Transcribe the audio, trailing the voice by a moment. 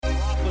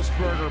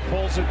Roethlisberger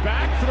pulls it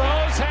back,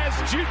 throws, has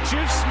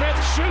Juju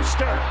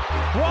Smith-Schuster.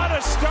 What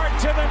a start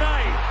to the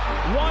night.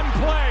 One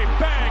play,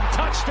 bang,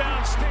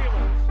 touchdown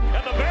Steelers.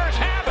 And the Bears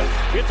have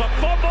it. It's a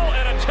fumble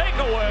and a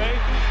takeaway.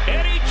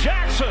 Eddie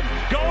Jackson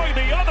going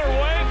the other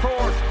way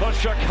for the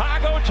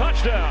Chicago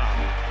touchdown.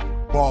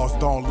 Balls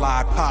Don't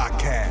Lie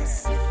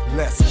Podcast.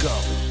 Let's go.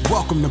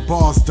 Welcome to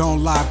Balls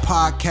Don't Lie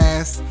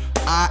Podcast.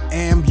 I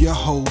am your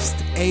host,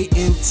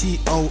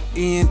 Anton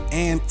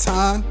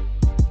Anton.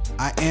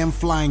 I am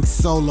flying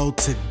solo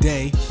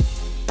today.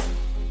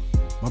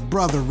 My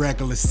brother,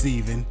 Regular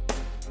Steven,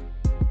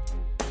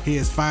 he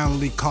has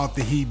finally caught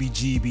the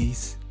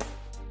heebie-jeebies.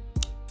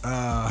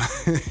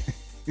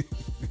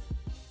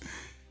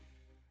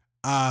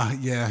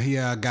 He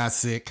got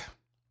sick.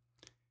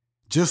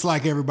 Just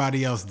like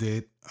everybody else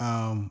did.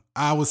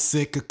 I was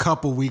sick a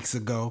couple weeks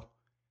ago,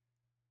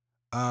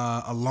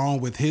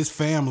 along with his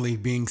family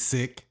being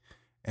sick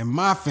and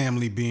my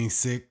family being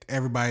sick,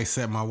 everybody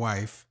except my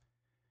wife.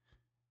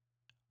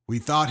 We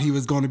thought he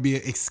was going to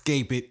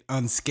escape it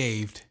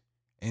unscathed,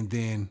 and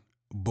then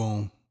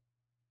boom.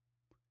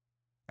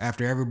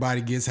 After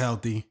everybody gets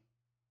healthy,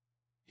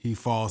 he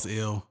falls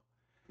ill,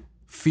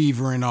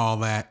 fever and all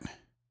that.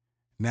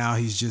 Now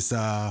he's just,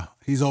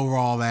 he's over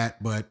all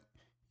that, but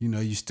you know,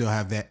 you still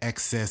have that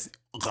excess,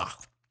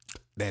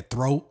 that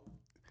throat.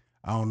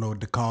 I don't know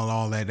what to call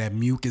all that. That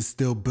mucus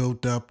still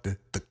built up,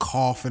 the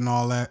cough and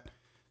all that.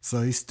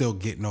 So he's still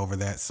getting over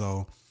that.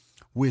 So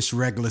wish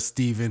Regular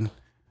Steven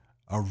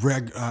a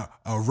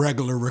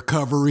regular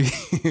recovery.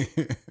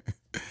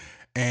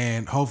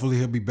 And hopefully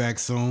he'll be back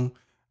soon.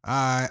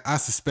 I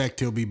suspect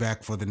he'll be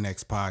back for the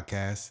next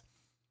podcast.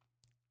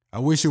 I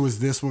wish it was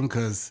this one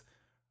because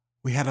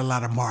we had a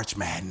lot of March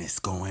Madness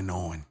going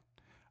on.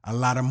 A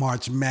lot of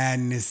March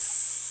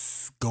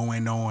Madness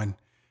going on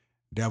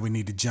that we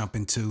need to jump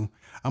into.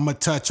 I'm going to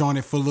touch on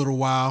it for a little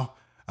while.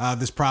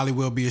 This probably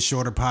will be a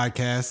shorter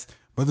podcast,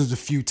 but there's a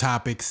few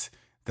topics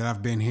that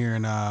I've been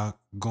hearing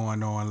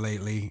going on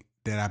lately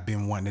that I've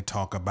been wanting to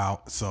talk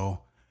about.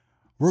 So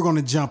we're going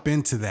to jump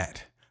into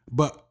that.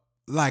 But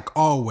like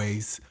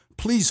always,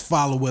 please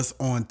follow us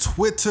on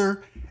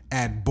Twitter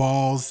at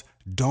Balls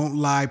Don't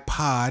Lie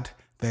Pod.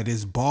 That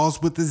is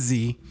Balls with a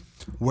Z.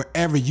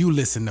 Wherever you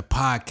listen to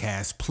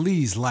podcasts,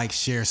 please like,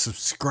 share,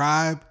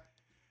 subscribe.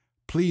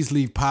 Please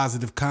leave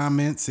positive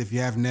comments. If you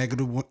have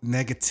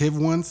negative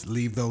ones,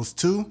 leave those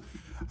too.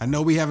 I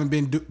know we haven't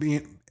been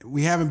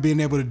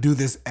able to do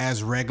this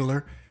as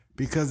regular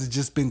because it's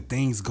just been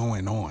things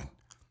going on.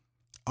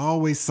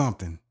 Always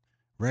something.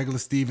 Regular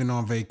Steven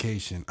on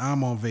vacation.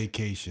 I'm on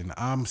vacation.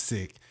 I'm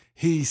sick.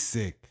 He's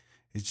sick.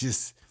 It's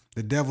just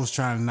the devil's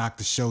trying to knock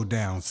the show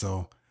down.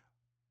 So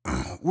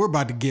we're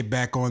about to get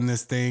back on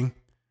this thing.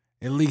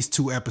 At least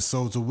 2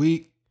 episodes a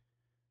week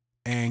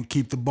and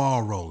keep the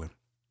ball rolling.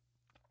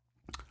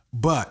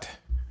 But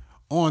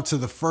on to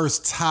the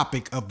first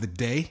topic of the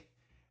day,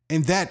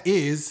 and that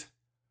is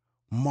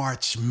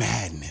March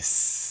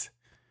Madness.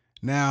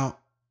 Now,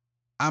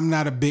 I'm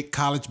not a big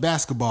college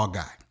basketball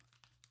guy.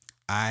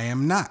 I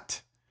am not.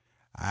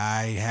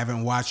 I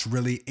haven't watched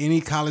really any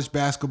college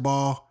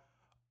basketball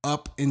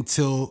up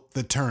until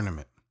the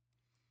tournament.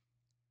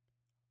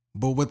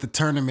 But what the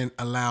tournament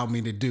allowed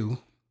me to do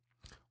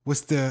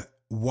was to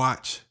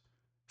watch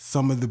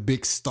some of the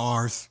big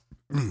stars,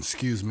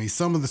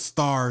 some of the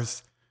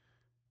stars,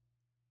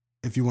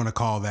 if you want to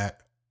call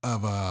that,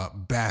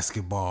 of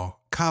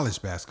basketball,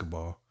 college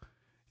basketball.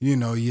 You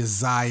know, your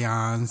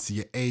Zions,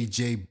 your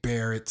AJ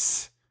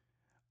Barretts,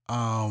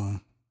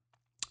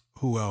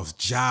 who else?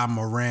 Ja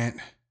Morant.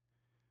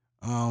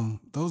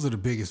 Those are the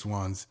biggest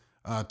ones.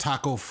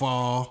 Taco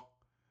Fall,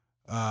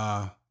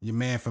 your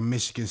man from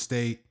Michigan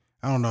State.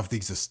 I don't know if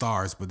these are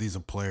stars, but these are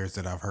players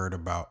that I've heard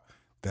about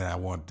that I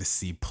wanted to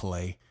see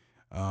play.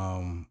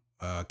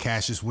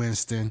 Cassius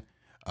Winston,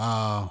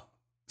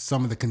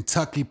 some of the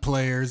Kentucky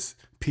players,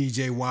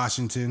 PJ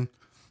Washington.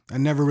 I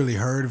never really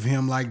heard of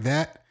him like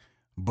that,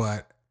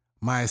 but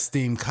my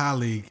esteemed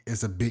colleague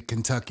is a big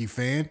Kentucky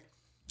fan.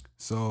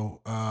 So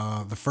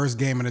the first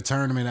game of the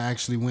tournament, I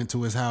actually went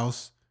to his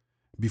house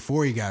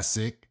before he got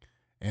sick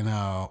and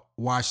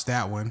watched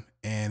that one.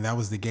 And that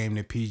was the game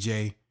that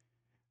PJ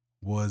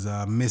was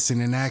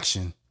missing in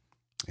action.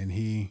 And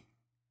he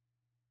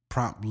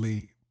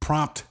promptly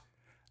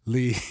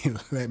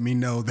let me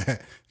know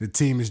that the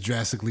team is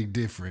drastically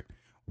different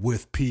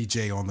with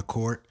PJ on the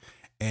court.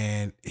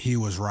 And he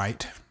was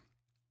right.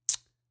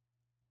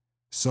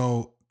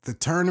 So the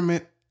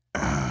tournament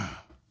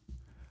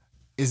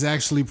is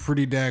actually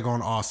pretty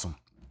daggone awesome.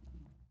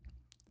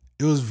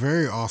 It was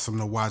very awesome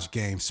to watch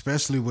games,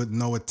 especially with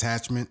no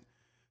attachment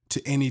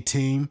to any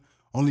team.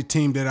 Only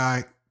team that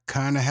I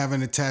kind of have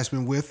an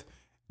attachment with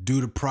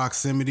due to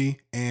proximity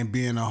and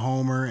being a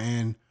homer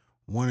and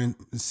wanting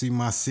to see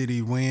my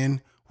city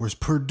win was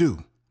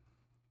Purdue.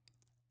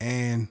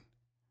 And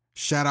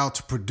shout out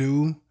to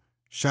Purdue.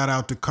 Shout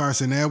out to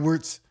Carson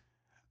Edwards.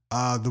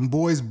 Them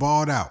boys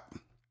balled out.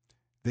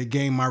 They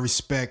gained my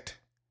respect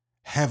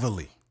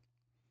heavily.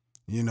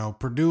 You know,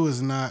 Purdue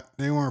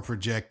they weren't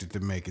projected to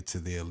make it to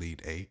the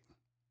Elite Eight.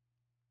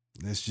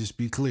 Let's just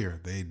be clear.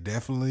 They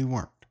definitely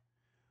weren't.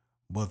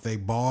 But they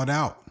balled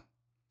out.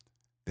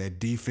 That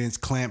defense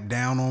clamped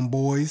down on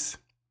boys.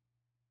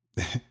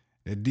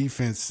 That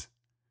defense,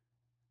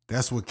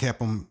 that's what kept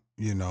them,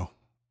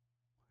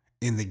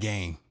 in the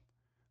game.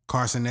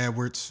 Carson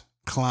Edwards,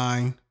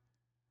 Klein,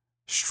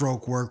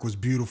 stroke work was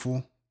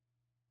beautiful.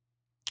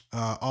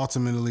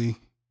 Ultimately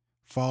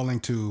falling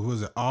to, who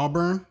was it,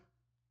 Auburn?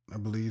 I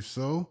believe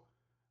so.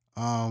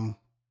 And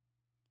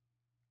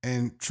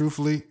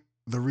truthfully,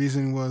 the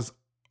reason was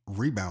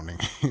rebounding.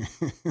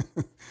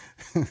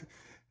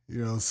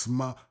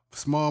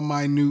 Small,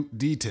 minute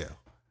detail.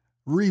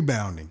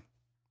 Rebounding.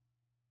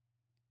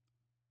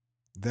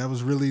 That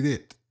was really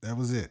it. That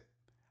was it.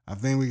 I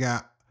think we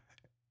got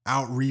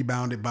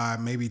out-rebounded by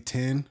maybe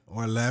 10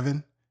 or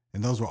 11,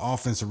 and those were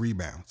offensive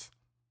rebounds.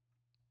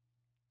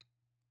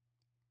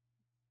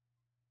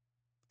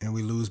 And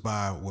we lose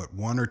by,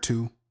 1 or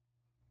 2?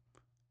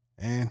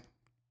 And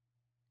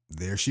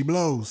there she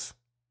blows.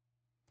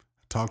 I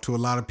talked to a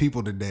lot of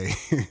people today,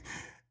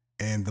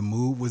 and the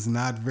mood was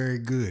not very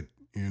good,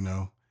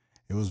 It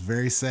was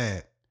very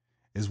sad.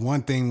 It's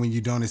one thing when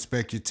you don't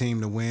expect your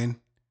team to win,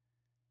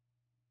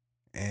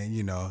 and,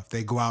 if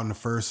they go out in the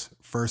first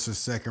or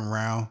second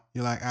round,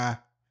 you're like,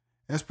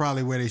 that's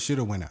probably where they should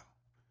have went out.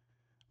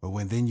 But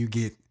when then you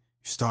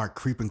start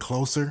creeping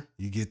closer,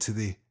 you get to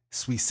the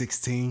Sweet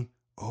 16.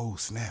 Oh,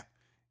 snap.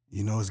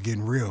 It's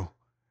getting real.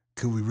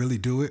 Could we really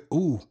do it?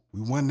 Ooh,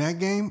 we won that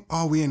game?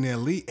 Oh, we in the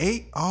Elite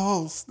 8?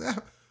 Oh,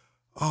 snap.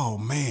 Oh,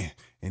 man.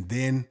 And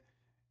then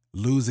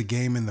lose a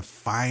game in the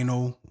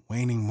final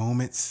waning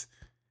moments.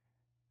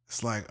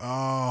 It's like,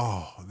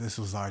 oh, this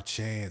was our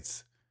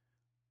chance.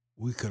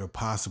 We could have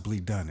possibly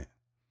done it.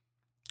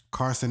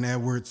 Carson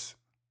Edwards,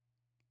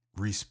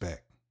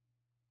 respect.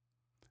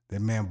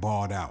 That man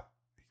balled out.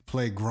 He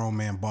played grown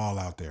man ball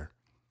out there.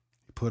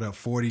 He put up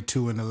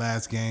 42 in the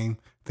last game.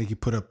 I think he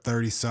put up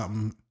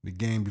 30-something the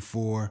game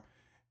before.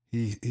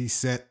 He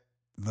set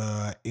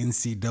the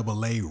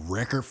NCAA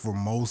record for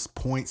most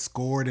points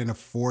scored in a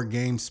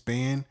 4-game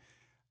span.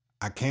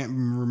 I can't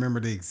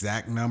remember the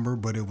exact number,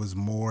 but it was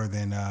more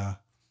than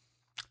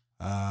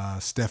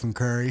Stephen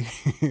Curry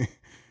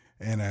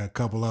and a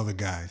couple other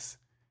guys.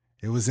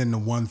 It was in the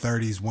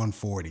 130s,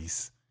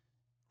 140s.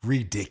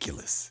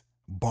 Ridiculous.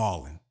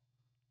 Balling.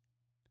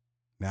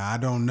 Now, I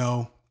don't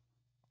know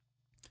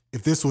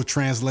if this will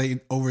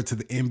translate over to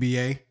the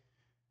NBA.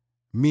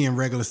 Me and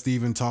Regular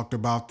Steven talked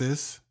about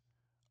this.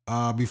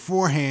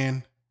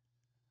 Beforehand,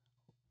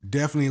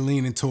 definitely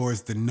leaning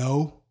towards the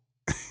no.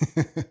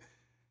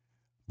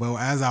 But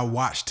as I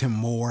watched him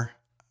more,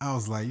 I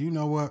was like, you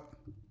know what?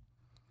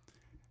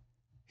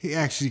 He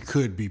actually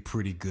could be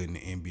pretty good in the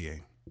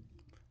NBA.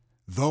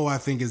 Though I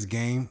think his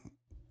game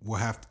will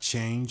have to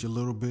change a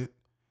little bit.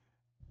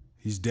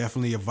 He's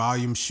definitely a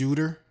volume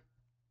shooter.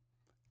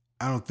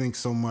 I don't think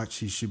so much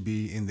he should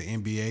be in the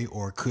NBA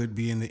or could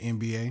be in the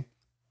NBA.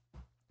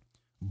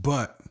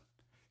 But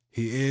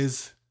he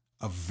is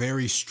a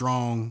very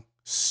strong,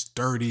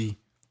 sturdy,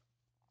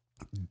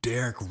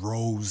 Derrick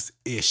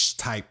Rose-ish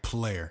type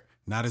player.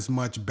 Not as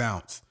much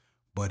bounce,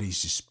 but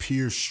he's just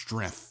pure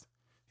strength.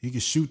 He can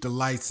shoot the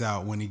lights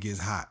out when he gets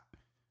hot,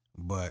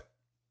 but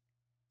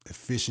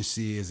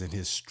efficiency isn't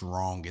his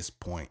strongest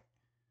point,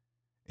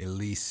 at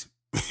least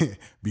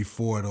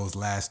before those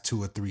last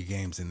 2 or 3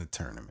 games in the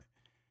tournament.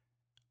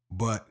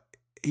 But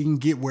he can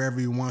get wherever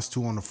he wants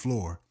to on the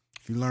floor.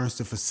 If he learns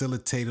to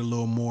facilitate a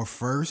little more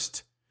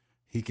first,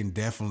 he can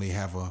definitely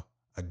have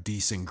a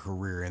decent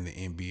career in the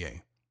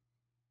NBA.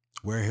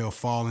 Where he'll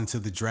fall into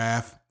the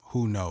draft,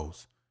 who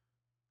knows?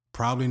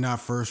 Probably not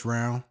first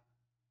round.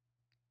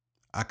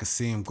 I could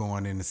see him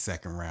going in the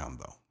second round,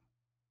 though.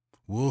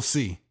 We'll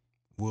see.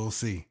 We'll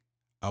see.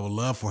 I would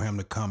love for him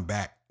to come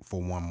back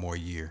for one more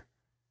year.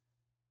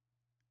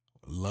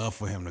 Love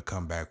for him to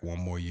come back one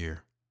more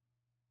year.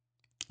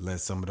 Let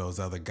some of those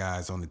other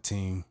guys on the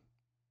team,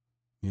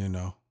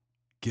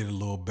 get a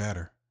little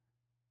better.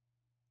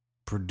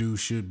 Purdue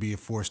should be a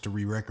force to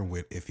be reckoned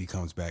with if he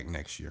comes back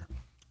next year.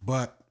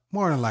 But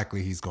more than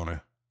likely, he's going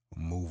to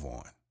move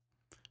on.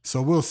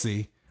 So we'll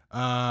see.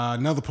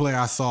 Another player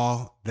I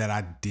saw that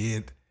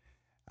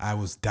I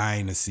was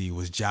dying to see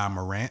was Ja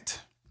Morant,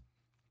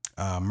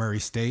 Murray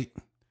State.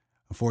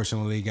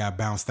 Unfortunately, he got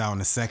bounced out in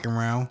the second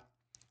round.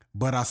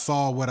 But I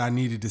saw what I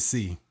needed to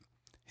see.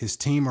 His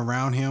team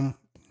around him,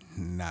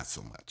 not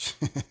so much.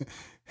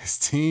 His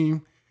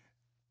team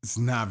is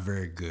not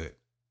very good.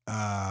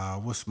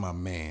 What's my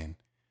man?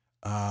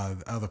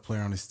 The other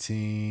player on his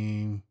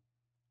team,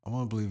 I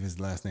want to believe his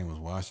last name was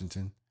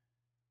Washington.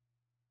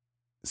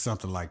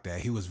 Something like that.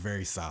 He was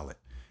very solid.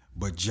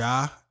 But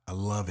Ja, I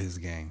love his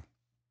game.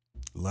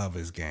 Love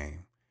his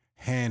game.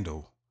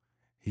 Handle.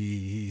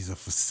 He's a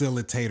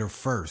facilitator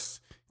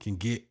first. Can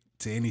get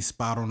to any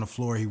spot on the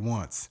floor he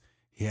wants.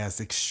 He has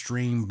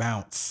extreme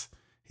bounce.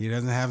 He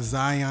doesn't have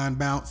Zion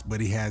bounce,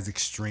 but he has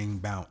extreme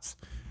bounce.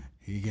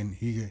 He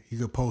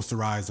could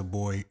posterize a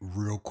boy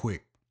real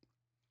quick.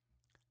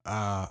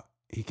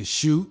 He can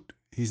shoot.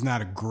 He's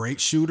not a great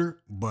shooter,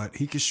 but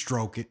he can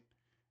stroke it.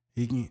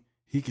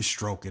 He he can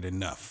stroke it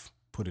enough,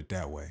 put it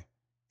that way.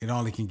 It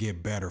only can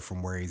get better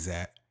from where he's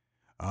at.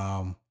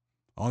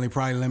 Only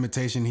probably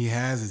limitation he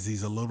has is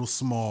he's a little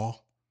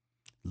small,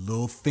 a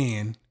little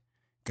thin.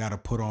 Got to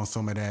put on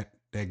some of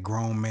that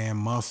grown man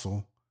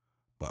muscle.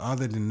 But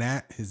other than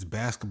that, his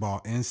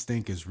basketball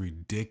instinct is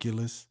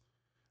ridiculous.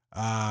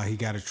 He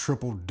got a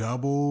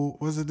triple-double.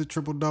 Was it the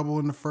triple-double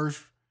in the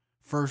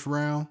first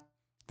round?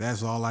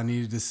 That's all I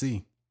needed to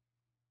see.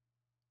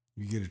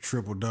 You get a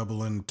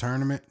triple-double in the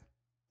tournament?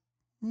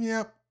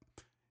 Yep.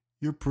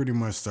 You're pretty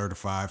much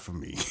certified for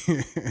me.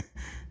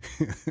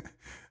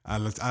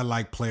 I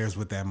like players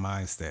with that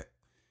mindset.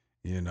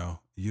 You know,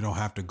 you don't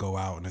have to go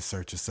out and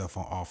assert yourself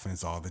on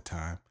offense all the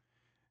time.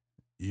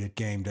 Your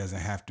game doesn't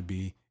have to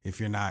be, if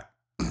you're not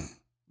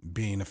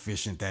being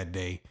efficient that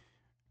day,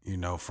 you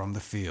know, from the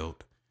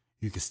field,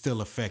 you can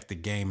still affect the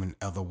game in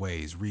other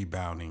ways,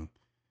 rebounding,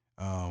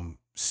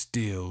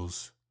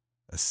 steals,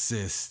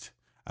 assists.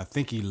 I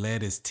think he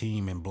led his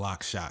team in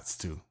block shots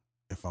too,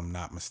 if I'm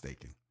not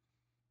mistaken.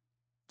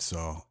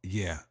 So,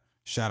 yeah,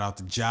 shout out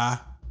to Ja.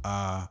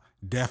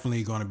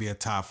 Definitely going to be a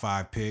top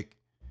 5 pick.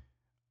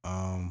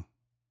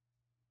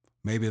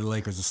 Maybe the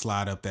Lakers will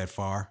slide up that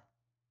far.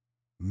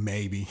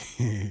 Maybe.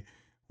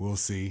 We'll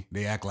see.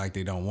 They act like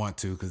they don't want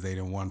to because they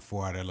done won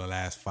 4 out of the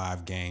last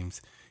 5 games.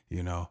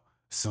 You know,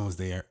 as soon as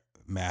they are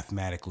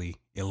mathematically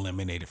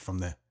eliminated from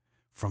the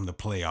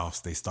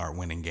playoffs, they start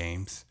winning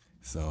games.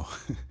 So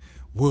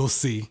we'll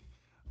see.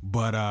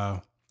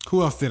 But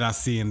who else did I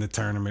see in the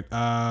tournament? Who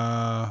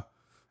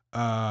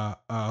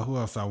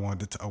else I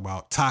wanted to talk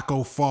about?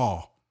 Taco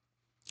Fall,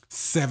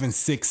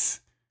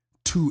 7'6",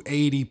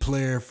 280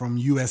 player from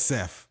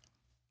USF.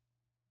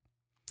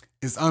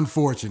 It's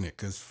unfortunate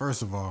because,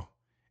 first of all,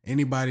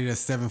 anybody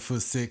that's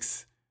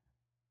 7'6",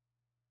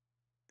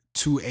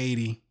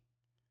 280,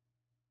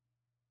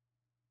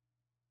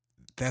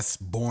 that's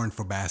born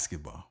for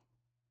basketball.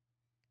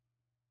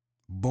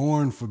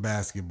 Born for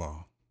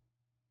basketball.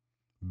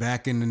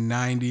 Back in the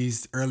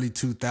 90s, early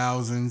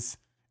 2000s,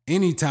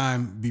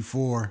 anytime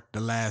before the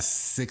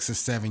last 6 or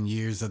 7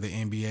 years of the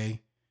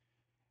NBA,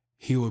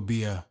 he would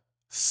be a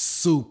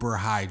super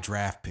high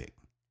draft pick.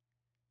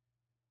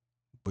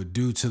 But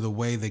due to the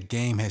way the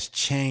game has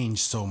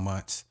changed so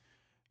much,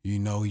 you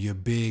know, your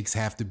bigs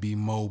have to be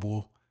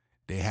mobile.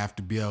 They have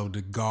to be able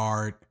to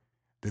guard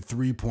the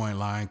 3-point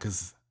line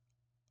because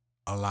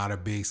a lot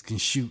of bigs can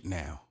shoot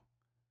now.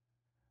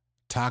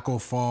 Taco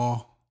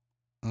Fall,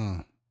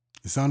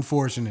 it's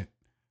unfortunate,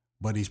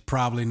 but he's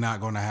probably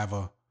not going to have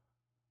a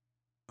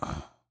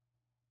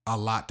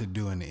lot to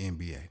do in the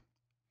NBA.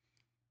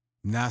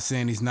 Not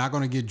saying he's not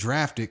going to get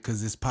drafted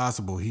because it's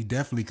possible. He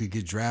definitely could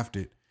get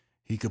drafted.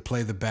 He could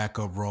play the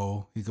backup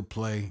role. He could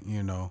play,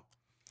 you know,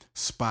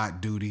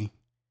 spot duty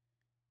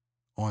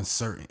in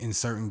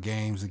certain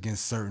games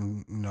against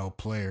certain, you know,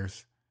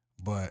 players.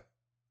 But,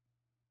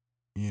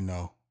 you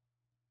know,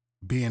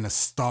 being a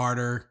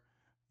starter,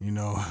 you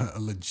know, a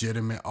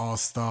legitimate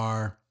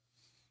all-star,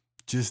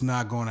 just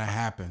not going to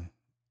happen.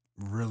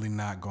 Really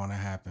not going to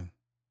happen.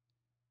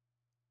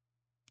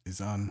 It's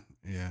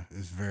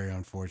very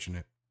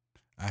unfortunate.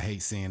 I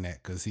hate seeing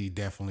that because he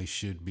definitely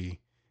should be.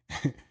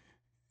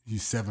 You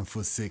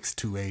 7'6",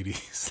 280.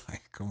 It's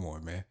like, come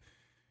on, man.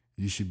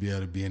 You should be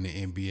able to be in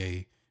the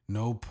NBA.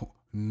 No,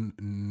 what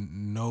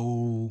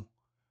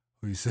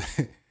do you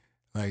say?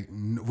 Like,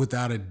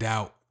 without a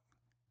doubt,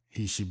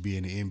 he should be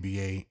in the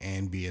NBA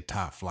and be a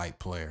top flight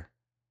player.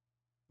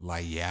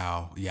 Like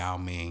Yao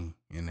Ming,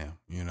 you know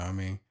what I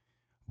mean?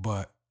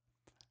 But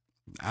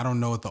I don't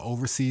know what the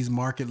overseas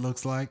market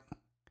looks like.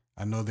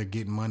 I know they're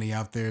getting money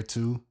out there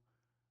too.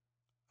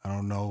 I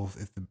don't know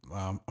if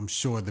I'm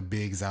sure the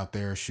bigs out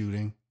there are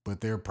shooting, but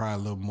they're probably a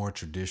little more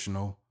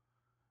traditional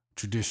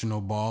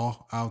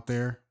ball out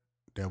there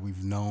that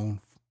we've known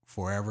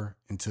forever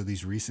until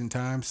these recent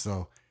times.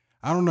 So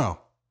I don't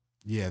know.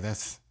 Yeah,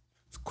 it's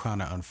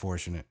kind of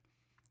unfortunate.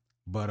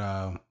 But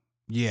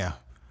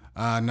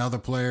another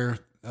player,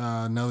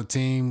 another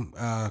team,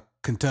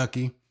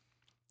 Kentucky.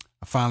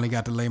 I finally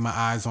got to lay my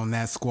eyes on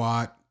that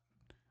squad.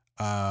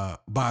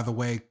 By the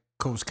way,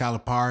 Coach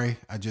Calipari,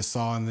 I just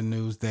saw in the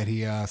news that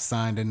he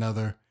signed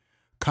another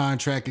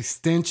contract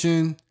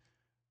extension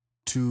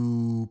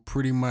to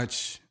pretty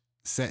much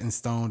set in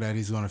stone that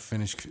he's going to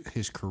finish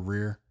his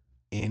career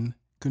in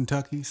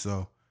Kentucky.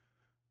 So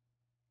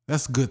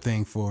that's a good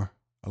thing for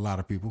a lot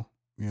of people,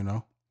 you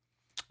know.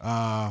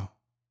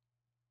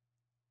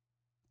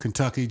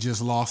 Kentucky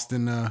just lost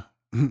in the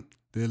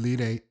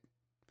Elite Eight,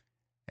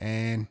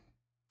 and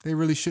they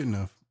really shouldn't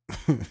have.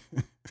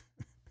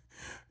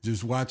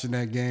 Just watching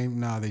that game,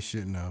 they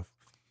shouldn't have.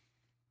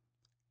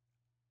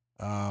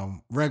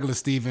 Regular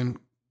Steven,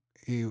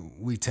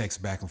 we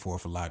text back and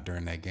forth a lot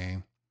during that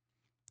game.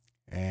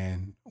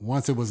 And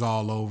once it was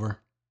all over,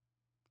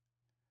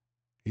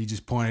 he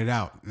just pointed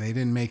out they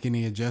didn't make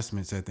any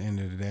adjustments at the end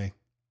of the day.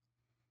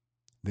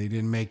 They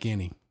didn't make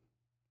any.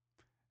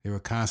 They were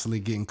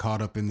constantly getting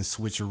caught up in the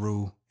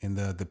switcheroo in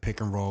the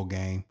pick and roll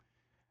game,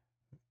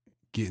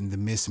 getting the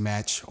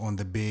mismatch on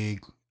the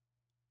big,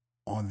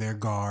 on their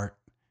guard,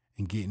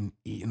 and getting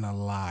eaten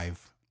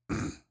alive.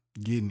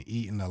 Getting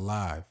eaten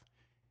alive.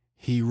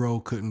 Hero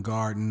couldn't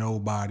guard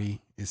nobody.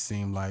 It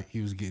seemed like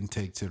he was getting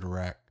taken to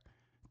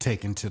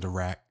the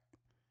rack.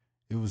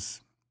 It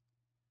was,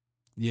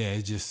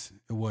 it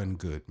wasn't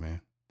good, man.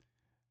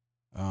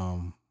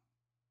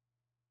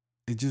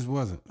 It just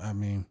wasn't. I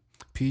mean,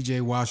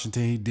 PJ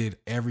Washington, he did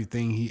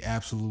everything he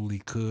absolutely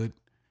could.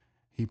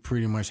 He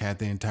pretty much had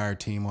the entire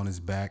team on his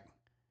back.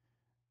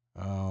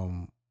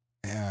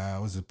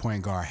 Was the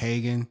point guard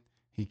Hagan?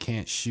 He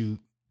can't shoot.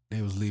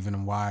 They was leaving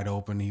him wide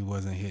open. He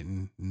wasn't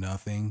hitting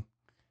nothing.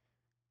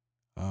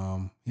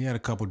 He had a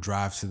couple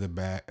drives to the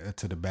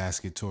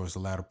basket towards the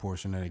latter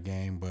portion of the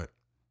game, but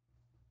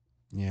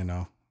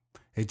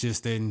it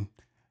just didn't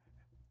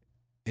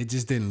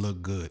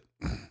look good.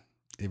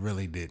 It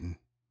really didn't.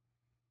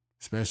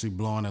 Especially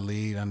blowing a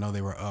lead. I know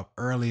they were up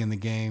early in the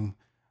game.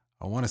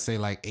 I want to say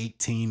like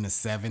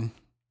 18-7.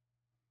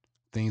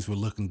 Things were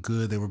looking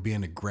good. They were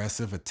being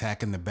aggressive,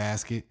 attacking the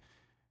basket.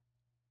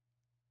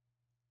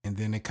 And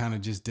then it kind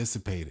of just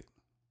dissipated.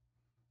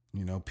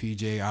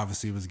 PJ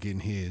obviously was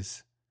getting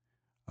his.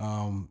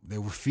 They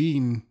were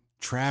feeding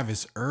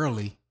Travis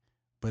early,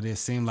 but it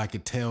seemed like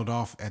it tailed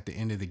off at the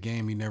end of the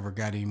game. He never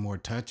got any more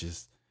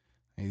touches.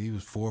 And he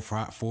was 4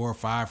 or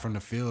 5 from the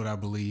field, I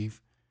believe.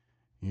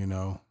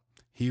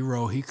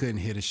 Hero, he couldn't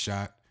hit a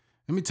shot.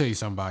 Let me tell you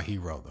something about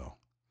Hero, though.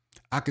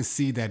 I could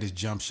see that his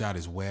jump shot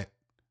is wet,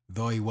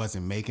 though he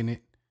wasn't making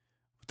it.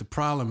 But the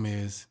problem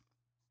is,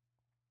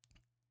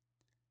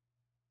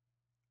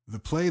 the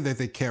play that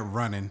they kept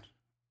running,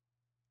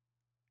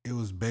 it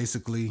was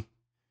basically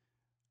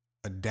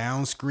a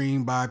down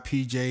screen by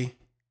PJ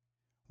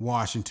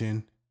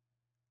Washington.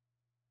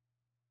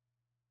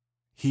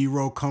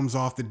 Hero comes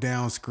off the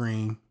down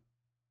screen.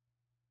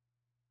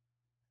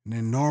 And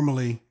then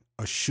normally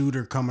a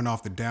shooter coming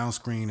off the down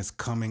screen is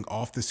coming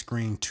off the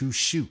screen to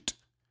shoot.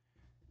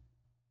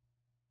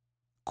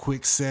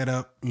 Quick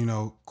setup,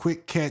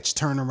 quick catch,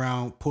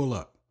 turnaround, pull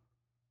up.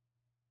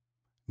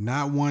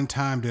 Not one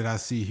time did I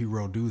see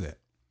Hero do that.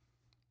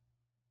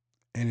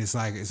 And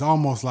it's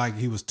almost like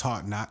he was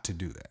taught not to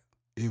do that.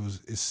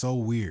 It's so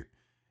weird.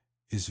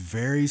 It's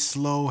very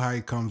slow how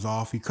he comes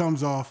off. He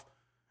comes off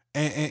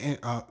and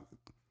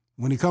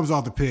when he comes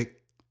off the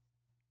pick,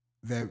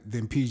 then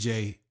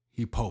PJ,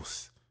 he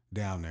posts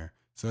down there.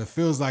 So it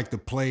feels like the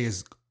play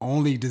is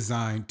only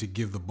designed to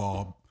give the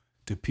ball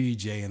to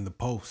PJ in the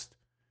post.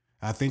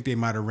 I think they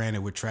might have ran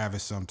it with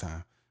Travis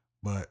sometime.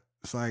 But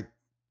it's like,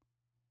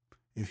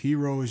 if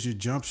Hero is your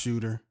jump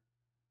shooter,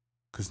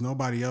 because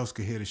nobody else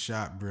could hit a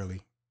shot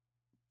really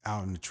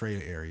out in the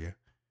trade area,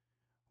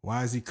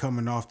 why is he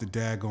coming off the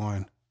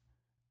daggone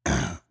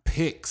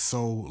pick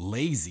so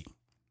lazy?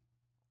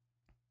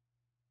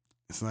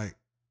 It's like,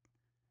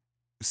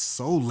 it's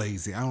so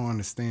lazy. I don't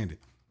understand it.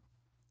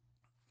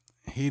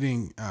 I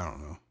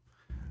don't know.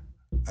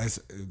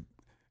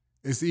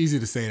 It's easy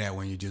to say that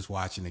when you're just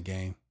watching the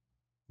game,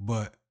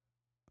 but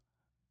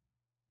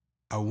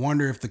I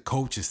wonder if the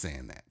coach is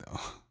saying that, though.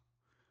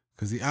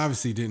 Because he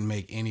obviously didn't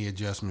make any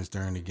adjustments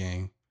during the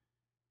game.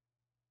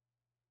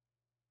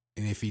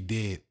 And if he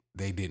did,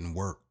 they didn't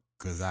work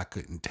because I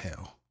couldn't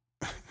tell.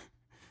 The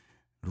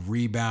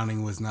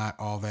rebounding was not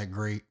all that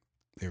great.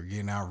 They were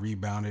getting out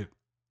rebounded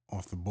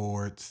off the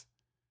boards.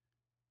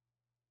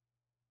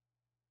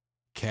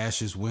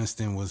 Cassius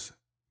Winston was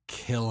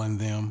killing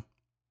them.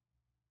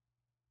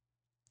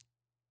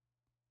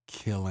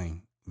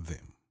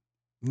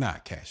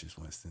 Not Cassius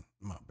Winston.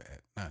 My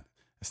bad.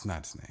 That's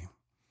not his name.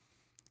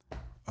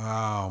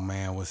 Oh,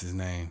 man, what's his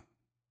name?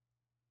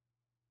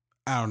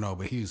 I don't know,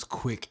 but he was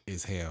quick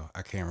as hell.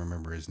 I can't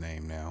remember his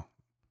name now.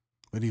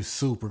 But he's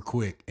super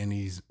quick, and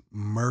he's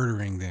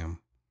murdering them.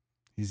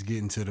 He's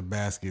getting to the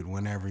basket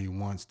whenever he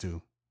wants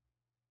to.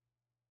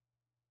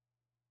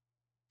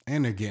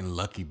 And they're getting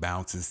lucky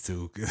bounces,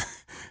 too.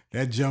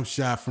 That jump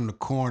shot from the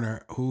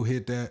corner, who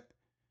hit that?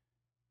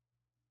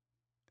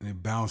 And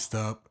it bounced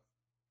up,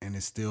 and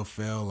it still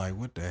fell. Like,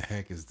 what the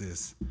heck is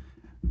this?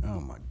 Oh,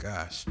 my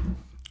gosh.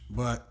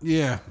 But,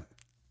 yeah,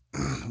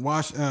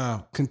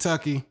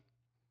 Kentucky,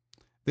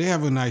 they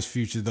have a nice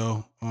future,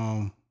 though.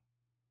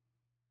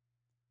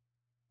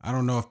 I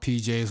don't know if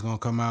PJ is going to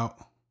come out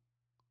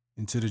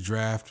into the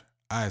draft.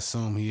 I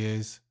assume he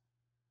is.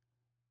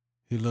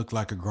 He looked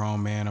like a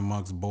grown man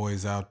amongst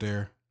boys out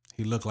there.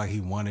 He looked like he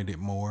wanted it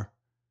more.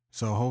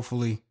 So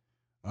hopefully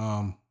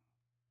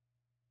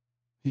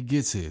he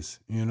gets his,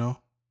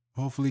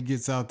 Hopefully he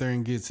gets out there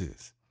and gets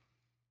his.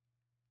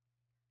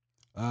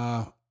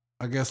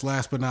 I guess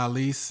last but not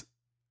least,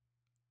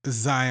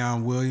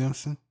 Zion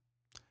Williamson.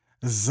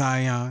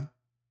 Zion.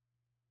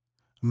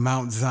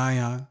 Mount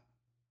Zion.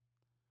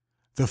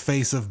 The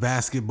face of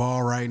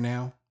basketball right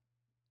now.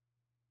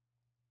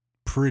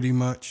 Pretty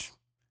much.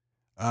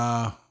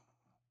 That's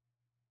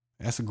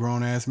a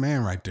grown-ass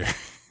man right there.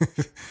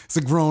 It's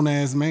a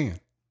grown-ass man.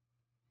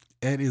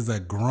 That is a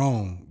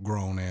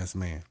grown-ass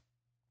man.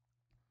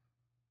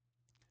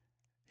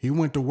 He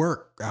went to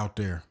work out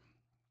there.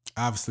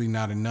 Obviously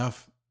not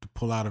enough to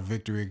pull out a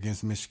victory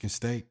against Michigan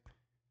State.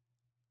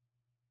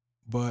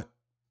 But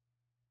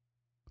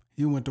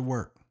he went to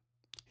work.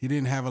 He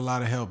didn't have a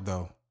lot of help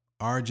though.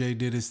 RJ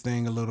did his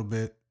thing a little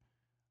bit.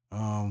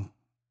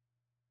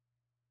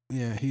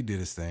 Yeah, he did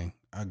his thing.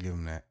 I'll give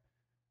him that.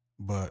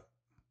 But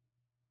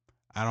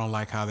I don't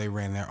like how they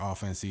ran their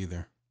offense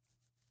either.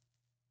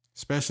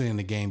 Especially in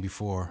the game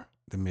before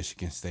the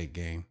Michigan State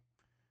game.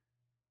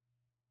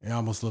 It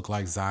almost looked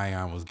like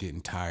Zion was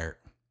getting tired.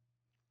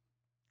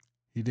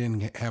 He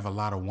didn't have a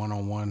lot of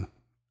one-on-one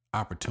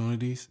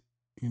opportunities,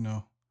 you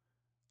know.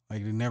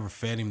 Like they never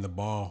fed him the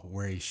ball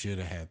where he should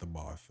have had the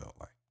ball, it felt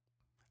like.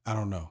 I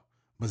don't know.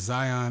 But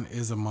Zion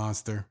is a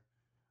monster.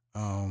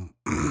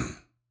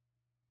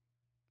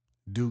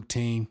 Duke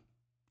team,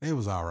 it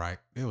was all right.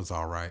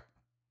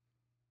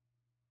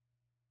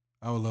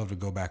 I would love to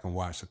go back and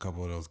watch a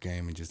couple of those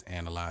games and just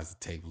analyze the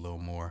tape a little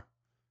more.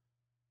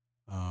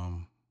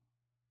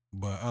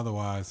 But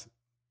otherwise,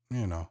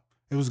 you know,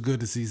 it was good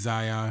to see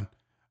Zion.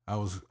 I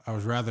was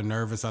rather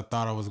nervous. I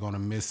thought I was going to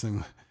miss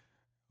him.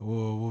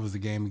 What was the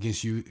game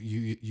against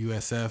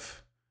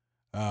USF?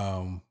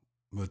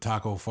 With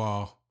Taco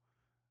Fall.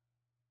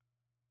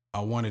 I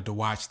wanted to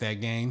watch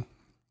that game,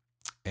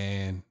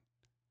 and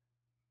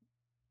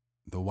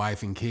the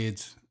wife and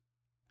kids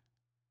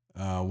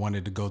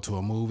wanted to go to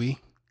a movie.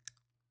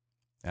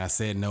 And I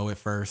said no at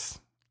first.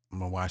 I'm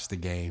going to watch the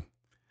game.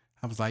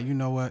 I was like, you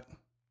know what?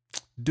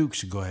 Duke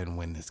should go ahead and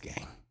win this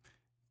game.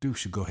 Duke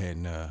should go ahead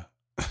and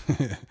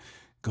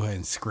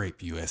scrape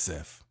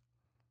USF.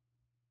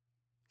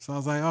 So I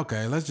was like,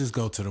 okay, let's just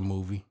go to the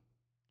movie.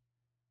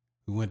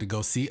 We went to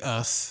go see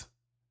Us,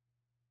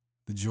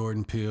 the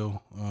Jordan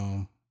Peele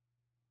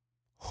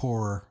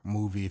horror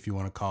movie, if you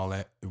want to call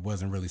that. It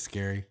wasn't really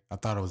scary. I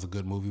thought it was a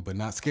good movie, but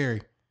not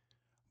scary.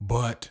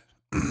 But,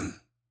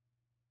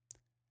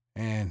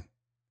 and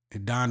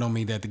it dawned on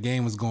me that the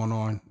game was going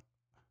on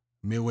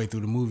midway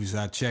through the movie, so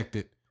I checked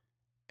it.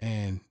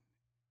 And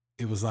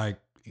it was like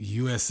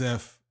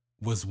USF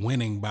was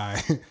winning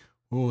by,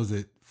 what was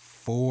it,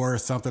 4 or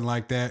something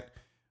like that,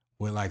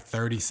 with like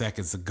 30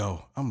 seconds to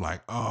go. I'm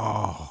like,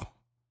 oh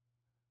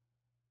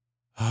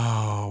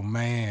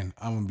man,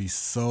 I'm going to be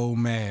so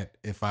mad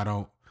if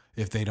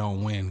they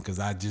don't win, because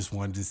I just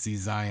wanted to see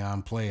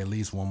Zion play at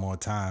least one more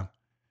time,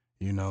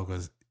 you know,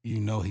 because you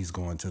know he's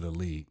going to the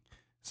league.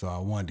 So I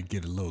wanted to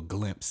get a little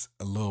glimpse,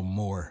 a little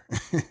more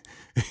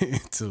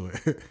into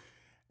it.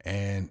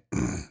 And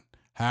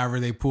however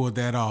they pulled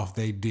that off,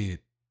 they did.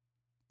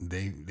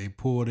 They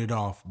pulled it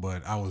off,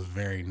 but I was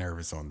very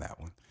nervous on that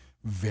one.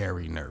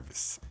 Very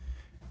nervous.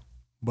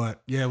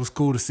 But yeah, it was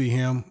cool to see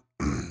him.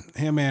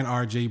 Him and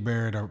RJ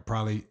Barrett are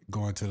probably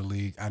going to the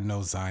league. I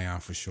know Zion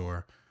for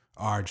sure.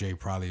 RJ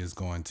probably is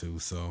going to.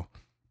 So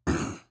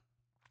I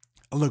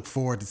look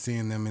forward to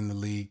seeing them in the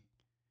league.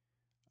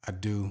 I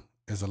do.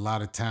 There's a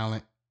lot of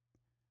talent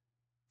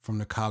from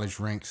the college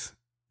ranks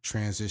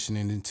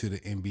transitioning into the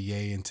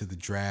NBA, into the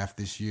draft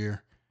this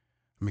year.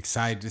 I'm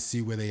excited to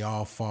see where they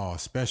all fall,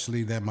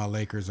 especially that my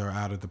Lakers are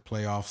out of the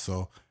playoffs,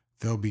 so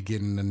they'll be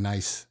getting a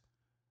nice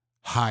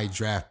high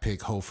draft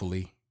pick,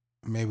 hopefully.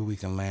 Maybe we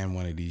can land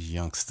one of these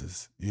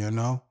youngsters, you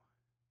know?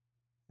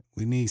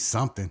 We need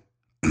something.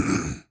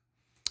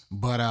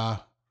 But I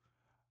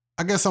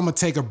guess I'm going to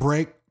take a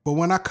break. But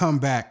when I come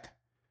back,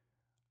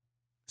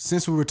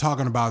 since we were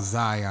talking about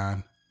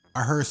Zion,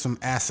 I heard some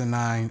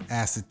asinine,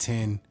 acid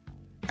 10,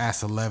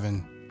 acid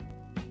 11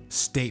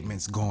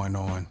 statements going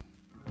on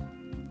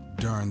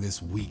during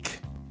this week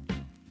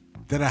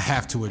that I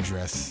have to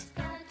address.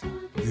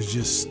 It's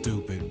just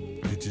stupid.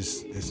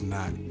 It's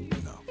not,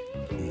 no,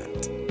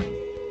 not.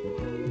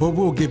 But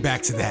we'll get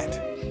back to that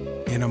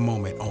in a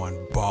moment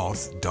on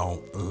Balls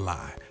Don't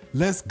Lie.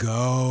 Let's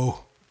go.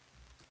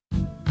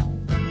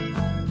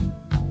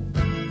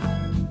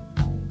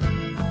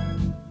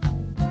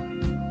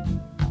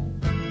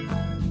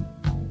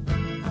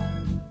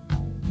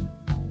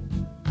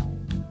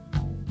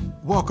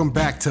 Welcome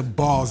back to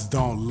Balls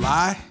Don't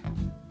Lie.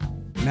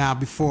 Now,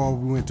 before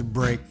we went to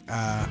break,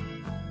 I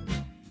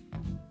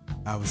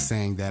was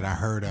saying that I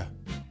heard a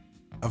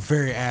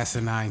very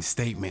asinine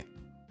statement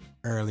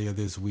earlier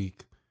this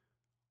week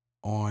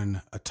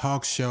on a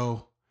talk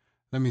show.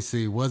 Let me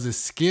see, was it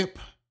Skip?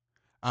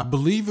 I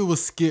believe it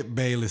was Skip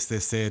Bayless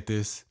that said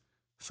this,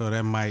 so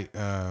that might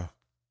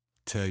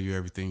tell you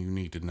everything you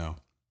need to know.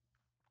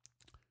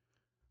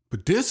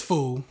 But this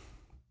fool...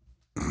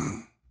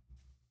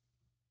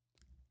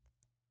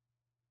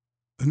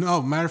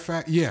 No, matter of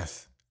fact,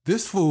 yes.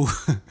 This fool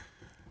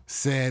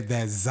said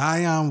that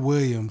Zion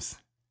Williamson,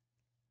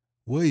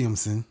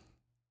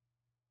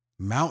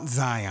 Mount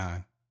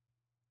Zion,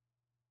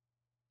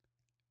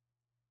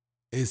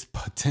 is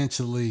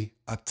potentially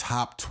a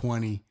top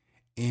 20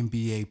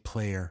 NBA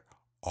player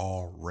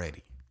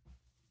already.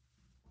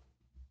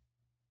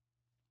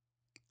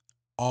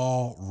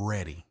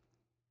 Already.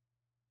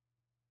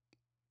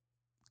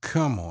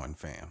 Come on,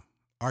 fam.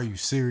 Are you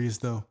serious,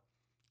 though?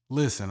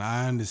 Listen,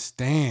 I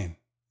understand.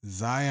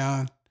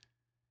 Zion,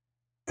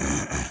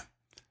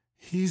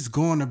 he's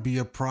going to be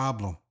a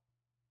problem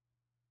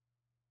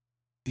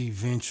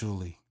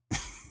eventually.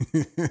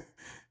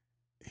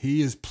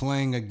 He is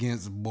playing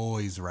against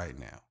boys right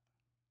now.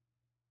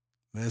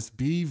 Let's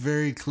be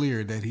very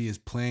clear that he is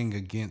playing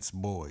against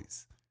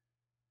boys.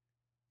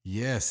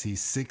 Yes,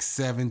 he's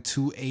 6'7",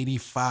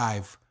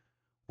 285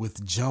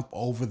 with jump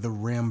over the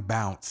rim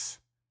bounce,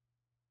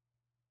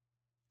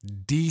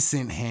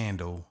 decent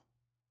handle,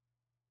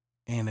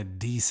 and a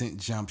decent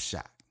jump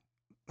shot.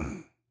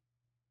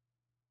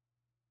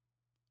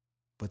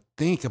 But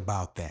think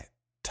about that.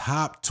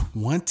 Top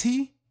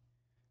 20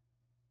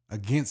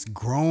 against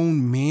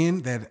grown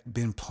men that have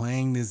been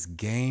playing this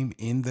game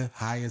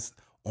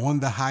on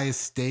the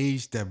highest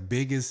stage, the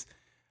biggest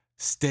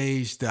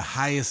stage, the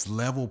highest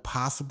level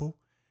possible.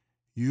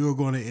 You're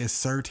going to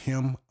assert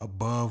him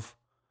above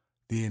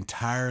the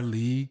entire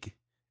league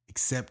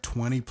except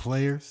 20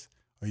 players?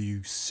 Are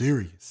you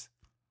serious?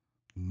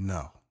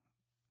 No.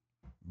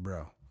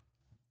 Bro.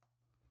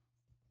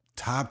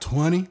 Top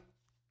 20?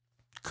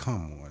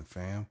 Come on,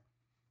 fam.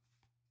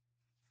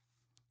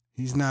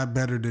 He's not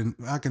better than,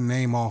 I can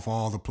name off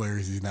all the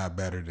players he's not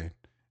better than,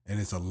 and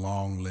it's a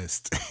long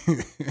list.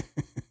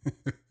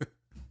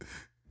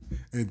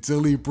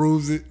 Until he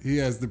proves it, he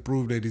has to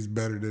prove that he's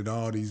better than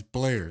all these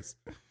players.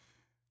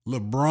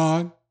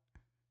 LeBron,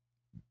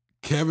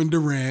 Kevin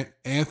Durant,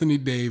 Anthony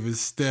Davis,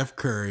 Steph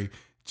Curry,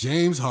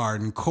 James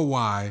Harden,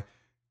 Kawhi,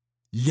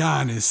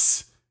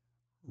 Giannis,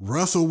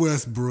 Russell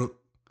Westbrook,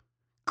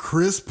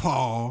 Chris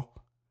Paul,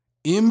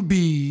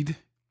 Embiid,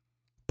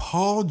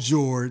 Paul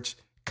George,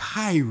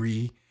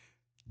 Kyrie,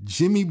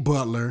 Jimmy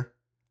Butler,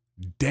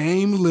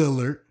 Dame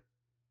Lillard,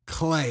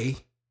 Clay,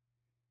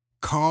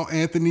 Karl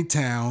Anthony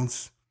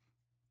Towns.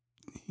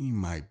 He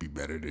might be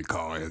better than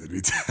Karl Anthony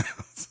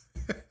Towns.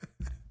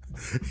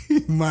 He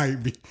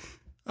might be.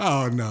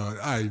 Oh, no,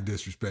 I ain't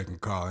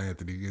disrespecting Karl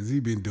Anthony because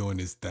he's been doing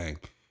this thing.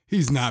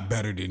 He's not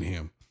better than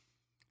him.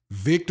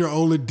 Victor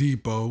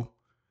Oladipo,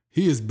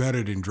 he is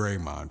better than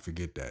Draymond.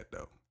 Forget that,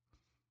 though.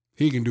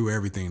 He can do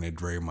everything that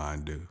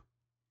Draymond do.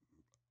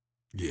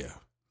 Yeah.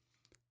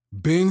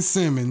 Ben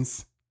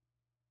Simmons,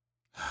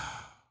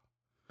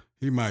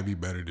 he might be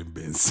better than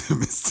Ben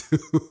Simmons,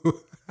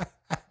 too.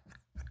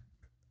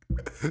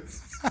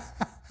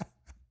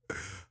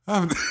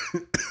 I'm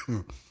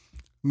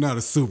not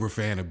a super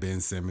fan of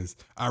Ben Simmons.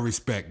 I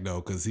respect,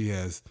 though, because he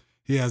has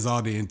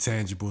all the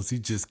intangibles. He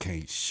just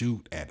can't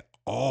shoot at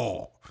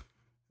all.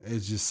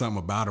 It's just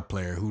something about a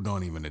player who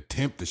don't even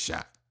attempt the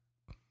shot.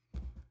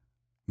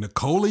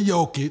 Nikola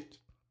Jokic,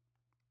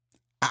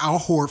 Al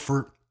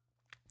Horford.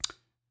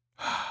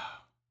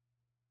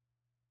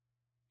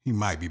 He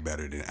might be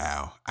better than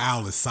Al.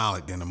 Al is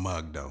solid than a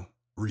mug, though.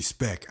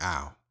 Respect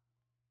Al.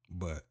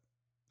 But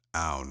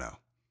I don't know.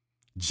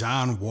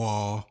 John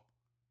Wall,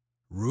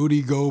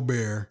 Rudy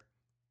Gobert,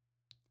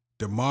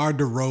 DeMar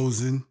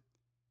DeRozan,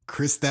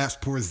 Kristaps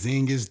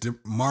Porzingis,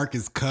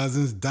 DeMarcus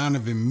Cousins,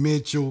 Donovan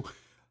Mitchell,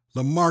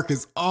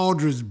 LaMarcus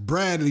Aldridge,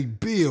 Bradley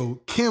Beal,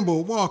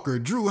 Kemba Walker,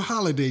 Drew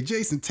Holiday,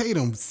 Jason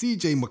Tatum,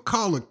 CJ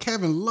McCullough,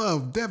 Kevin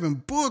Love, Devin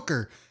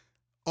Booker.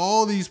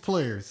 All these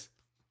players,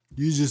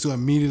 you're just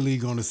immediately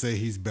going to say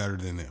he's better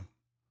than them.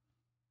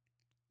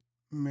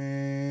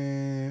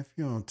 Man, if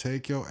you don't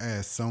take your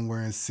ass somewhere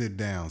and sit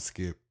down,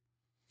 Skip.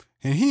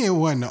 And he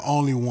wasn't the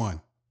only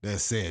one that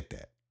said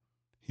that.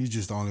 He's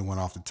just the only one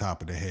off the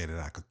top of the head that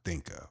I could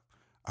think of.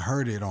 I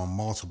heard it on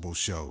multiple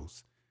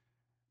shows.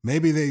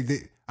 Maybe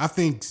I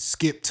think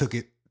Skip took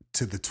it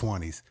to the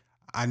 20s.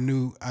 I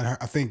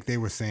think they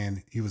were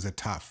saying he was a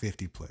top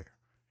 50 player.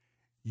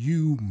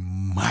 You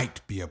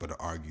might be able to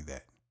argue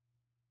that.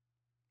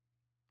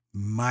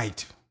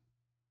 Might.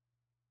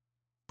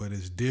 But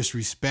it's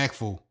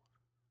disrespectful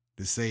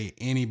to say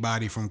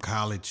anybody from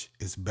college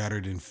is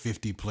better than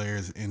 50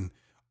 players in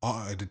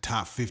the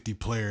top 50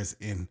 players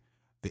in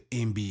the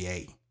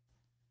NBA.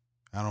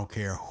 I don't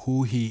care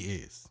who he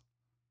is.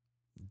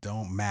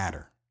 Don't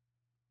matter.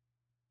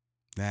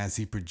 Now, as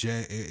he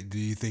project, do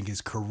you think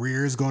his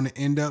career is going to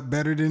end up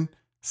better than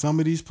some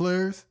of these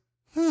players?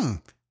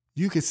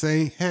 You could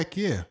say, heck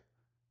yeah.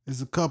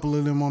 There's a couple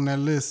of them on that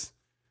list.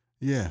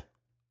 Yeah.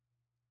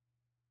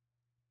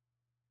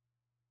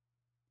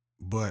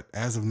 But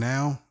as of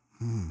now,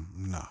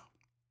 no.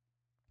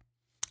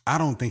 I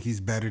don't think he's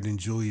better than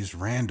Julius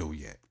Randle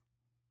yet.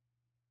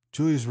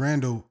 Julius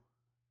Randle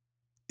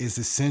is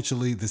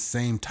essentially the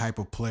same type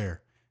of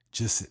player,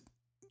 just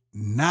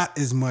not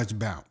as much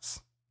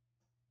bounce.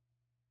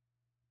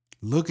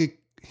 Look at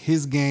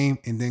his game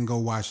and then go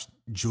watch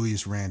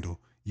Julius Randle.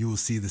 You will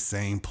see the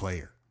same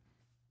player.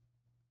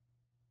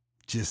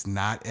 Just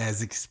not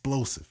as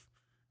explosive.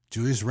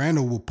 Julius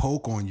Randle will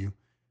poke on you.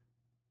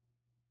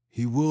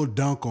 He will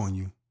dunk on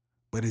you,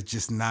 but it's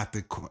just not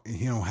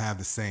he don't have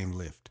the same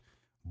lift.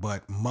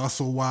 But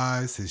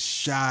muscle-wise, his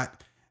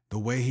shot, the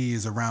way he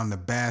is around the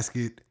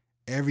basket,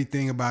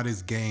 everything about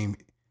his game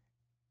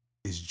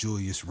is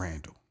Julius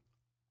Randle.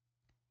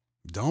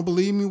 Don't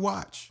believe me?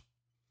 Watch.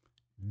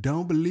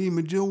 Don't believe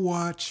me? Just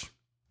watch.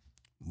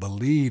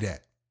 Believe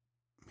that.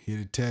 I'm here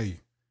to tell you.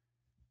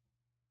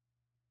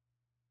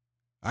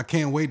 I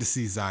can't wait to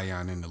see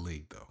Zion in the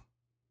league, though.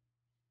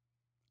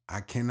 I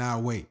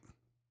cannot wait.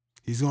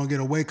 He's going to get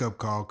a wake-up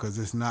call because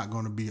it's not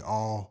going to be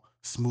all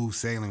smooth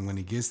sailing when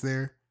he gets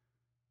there.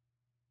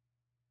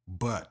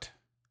 But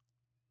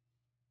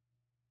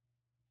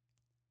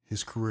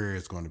his career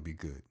is going to be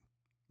good.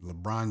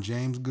 LeBron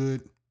James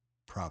good?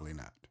 Probably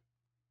not.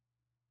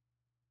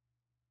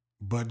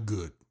 But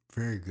good.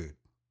 Very good.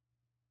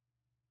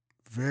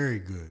 Very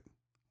good.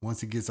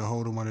 Once he gets a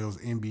hold of one of those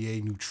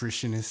NBA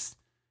nutritionists,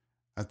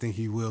 I think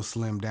he will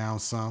slim down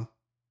some.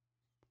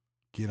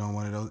 Get on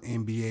one of those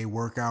NBA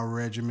workout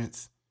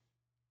regimens.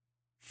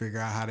 Figure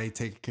out how they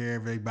take care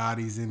of their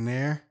bodies in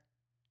there.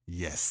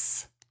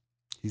 Yes.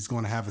 He's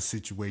going to have a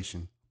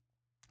situation.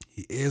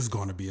 He is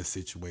going to be a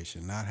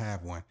situation, not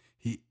have one.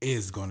 He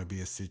is going to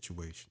be a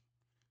situation.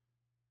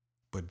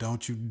 But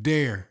don't you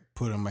dare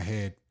put him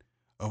ahead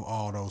of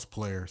all those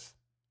players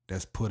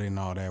that's put in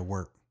all that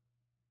work.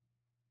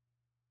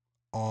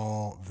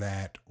 All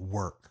that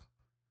work.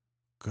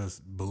 Because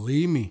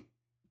believe me,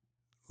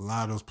 a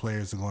lot of those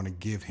players are going to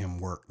give him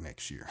work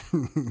next year.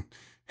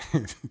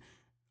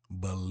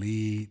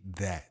 Believe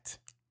that.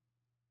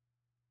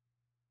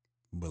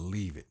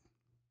 Believe it.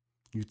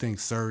 You think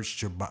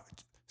Serge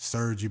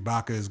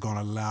Ibaka is going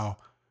to allow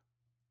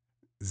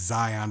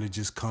Zion to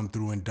just come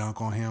through and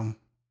dunk on him?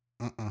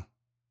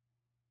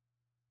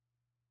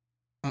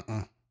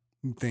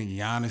 You think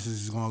Giannis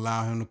is going to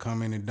allow him to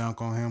come in and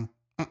dunk on him?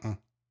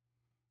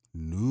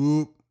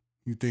 Nope.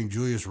 You think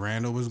Julius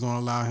Randle was going to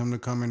allow him to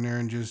come in there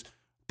and just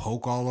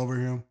poke all over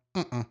him?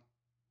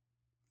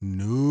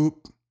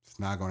 Nope. It's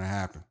not going to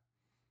happen.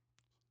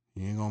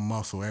 He ain't going to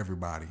muscle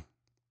everybody.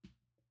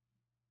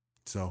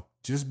 So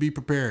just be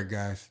prepared,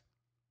 guys.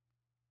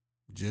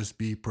 Just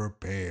be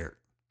prepared.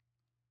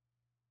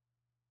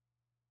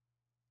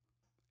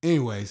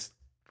 Anyways,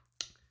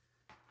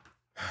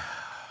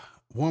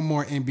 one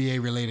more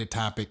NBA related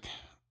topic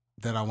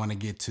that I want to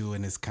get to,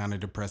 and it's kind of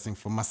depressing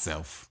for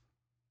myself.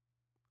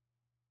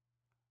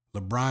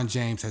 LeBron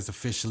James has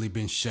officially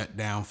been shut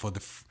down for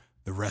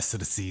the rest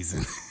of the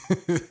season.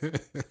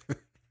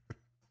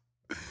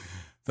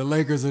 The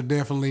Lakers are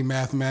definitely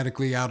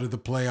mathematically out of the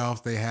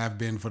playoffs. They have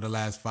been for the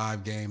last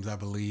 5 games, I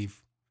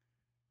believe.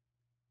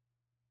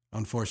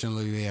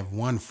 Unfortunately, they have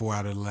won 4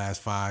 out of the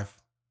last 5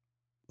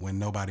 when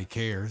nobody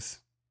cares.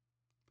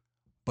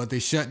 But they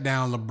shut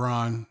down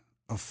LeBron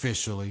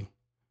officially,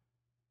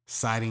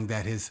 citing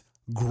that his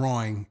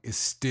groin is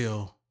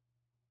still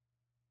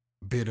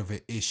a bit of an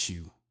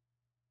issue.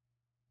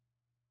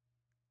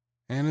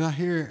 And I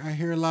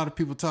hear a lot of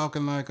people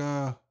talking like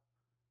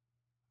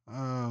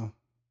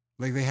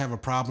they have a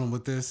problem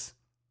with this.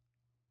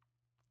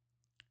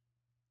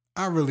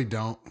 I really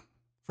don't.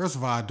 First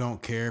of all, I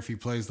don't care if he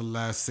plays the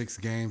last 6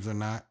 games or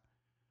not.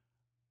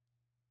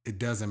 It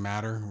doesn't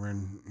matter. We're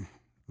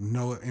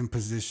in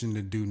position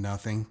to do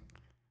nothing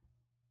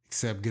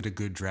except get a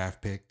good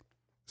draft pick.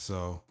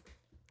 So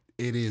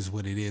it is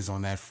what it is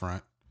on that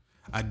front.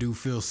 I do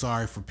feel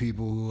sorry for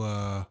people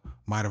who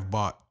might have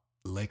bought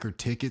Laker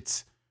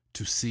tickets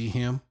to see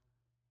him.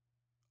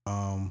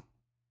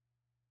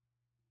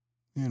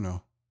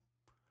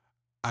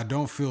 I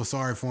don't feel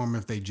sorry for him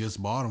if they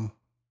just bought him.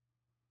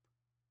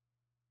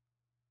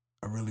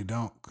 I really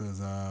don't, because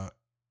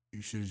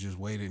you should have just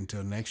waited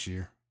until next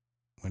year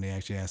when they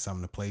actually have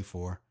something to play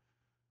for.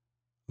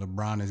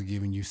 LeBron is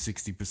giving you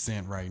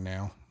 60% right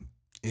now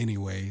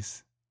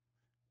anyways.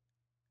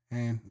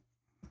 And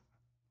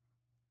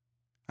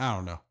I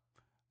don't know.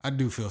 I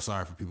do feel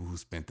sorry for people who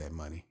spent that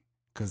money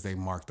because they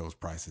marked those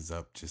prices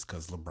up just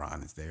because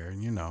LeBron is there.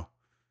 And,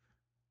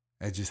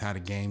 that's just how the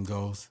game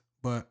goes.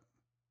 But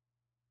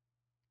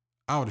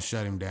I would have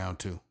shut him down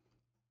too.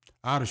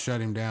 I would have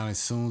shut him down as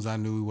soon as I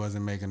knew he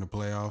wasn't making the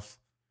playoffs.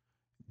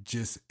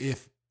 Just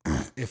if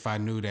I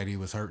knew that he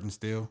was hurting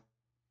still.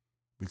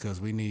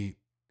 Because we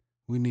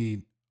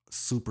need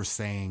Super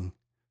Saiyan.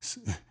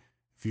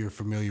 If you're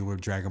familiar with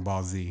Dragon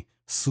Ball Z,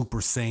 Super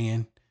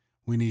Saiyan.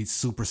 We need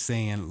Super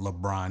Saiyan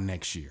LeBron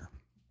next year.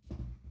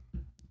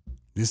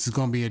 This is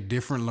going to be a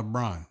different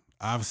LeBron.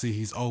 Obviously,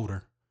 he's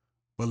older.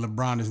 But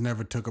LeBron has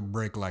never took a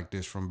break like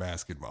this from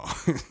basketball.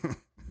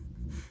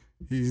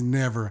 He's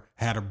never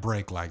had a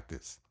break like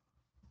this.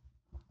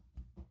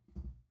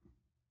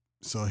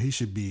 So he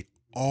should be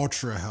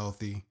ultra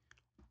healthy,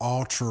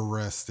 ultra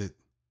rested,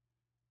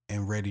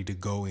 and ready to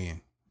go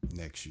in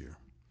next year.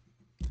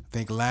 I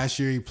think last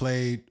year he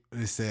played,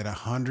 they said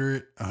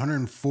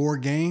 104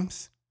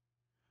 games.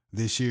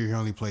 This year he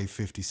only played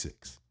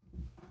 56.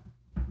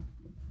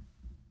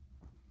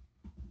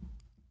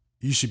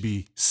 You should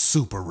be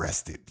super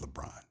rested,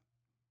 LeBron.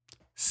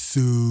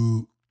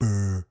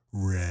 Super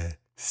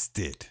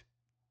rested.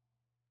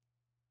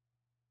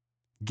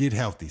 Get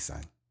healthy,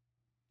 son.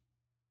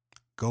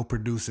 Go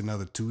produce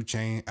another 2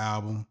 Chainz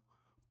album.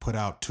 Put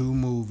out 2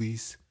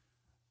 movies.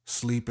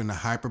 Sleep in a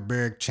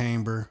hyperbaric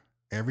chamber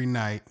every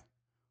night.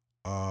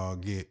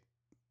 Get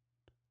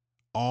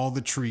all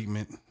the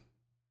treatment.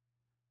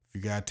 If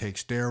you gotta take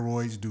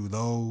steroids, do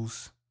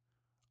those.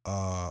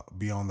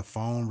 Be on the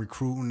phone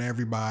recruiting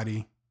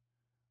everybody.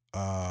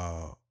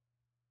 Tell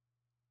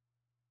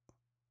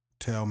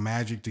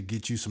Magic to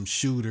get you some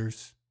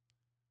shooters.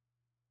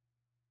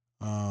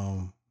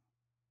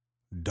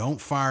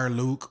 Don't fire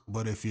Luke,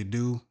 but if you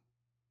do,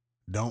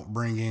 don't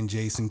bring in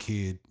Jason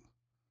Kidd.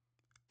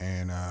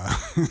 And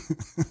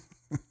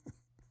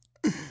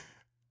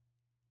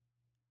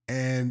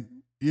and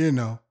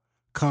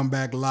come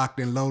back locked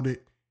and loaded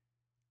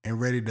and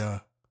ready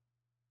to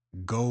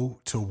go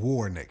to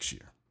war next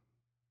year.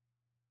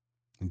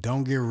 And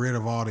don't get rid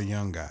of all the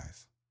young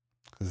guys,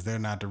 because they're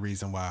not the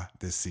reason why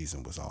this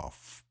season was all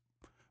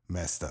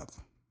messed up.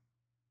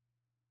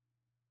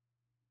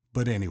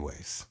 But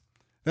anyways,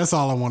 that's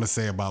all I want to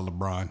say about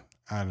LeBron.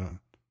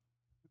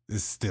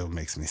 This still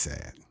makes me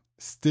sad.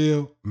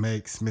 Still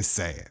makes me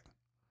sad.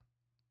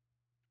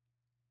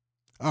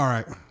 All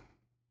right.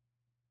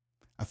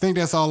 I think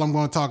that's all I'm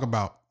going to talk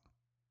about.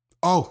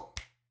 Oh,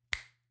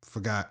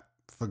 forgot.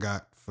 I'm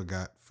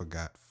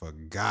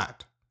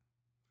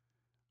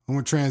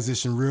going to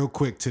transition real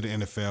quick to the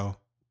NFL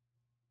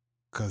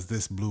because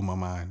this blew my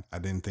mind. I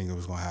didn't think it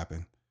was going to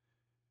happen.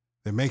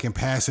 They're making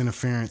pass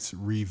interference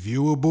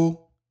reviewable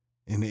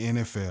in the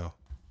NFL.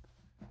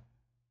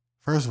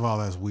 First of all,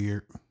 that's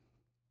weird.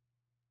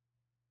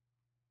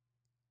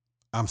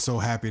 I'm so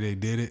happy they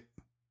did it,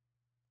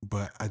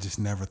 but I just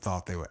never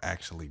thought they would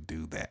actually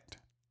do that.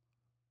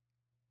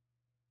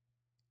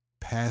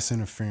 Pass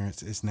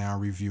interference is now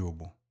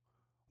reviewable.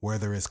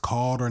 Whether it's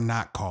called or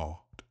not called,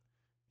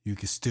 you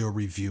can still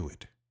review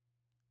it.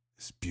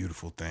 It's a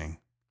beautiful thing.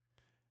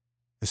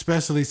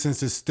 Especially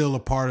since it's still a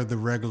part of the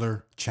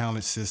regular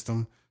challenge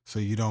system, so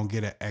you don't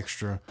get an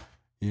extra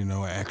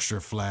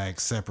flag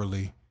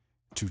separately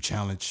to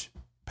challenge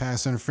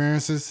pass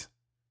interferences.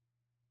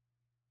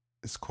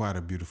 It's quite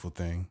a beautiful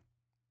thing.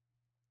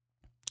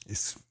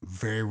 It's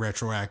very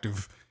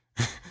retroactive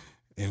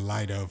in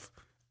light of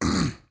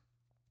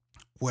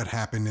what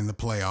happened in the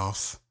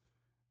playoffs.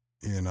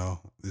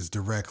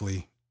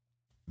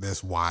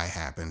 That's why it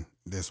happened.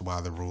 That's why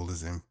the rule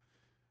is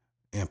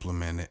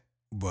implemented.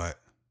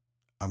 But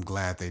I'm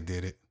glad they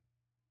did it.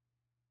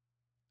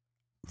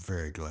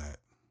 Very glad.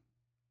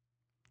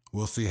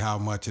 We'll see how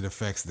much it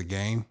affects the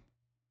game.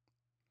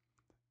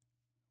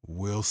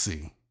 We'll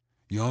see.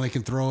 You only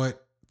can throw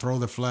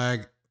the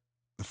flag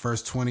the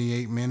first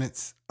 28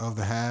 minutes of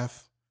the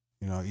half.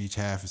 Each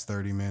half is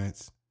 30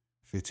 minutes,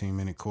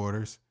 15-minute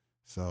quarters.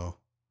 So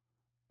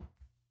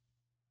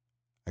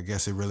I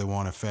guess it really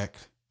won't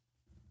affect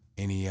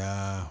any,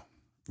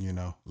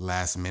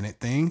 last minute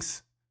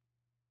things.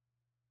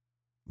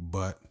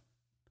 But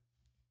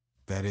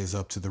that is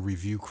up to the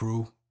review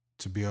crew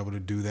to be able to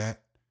do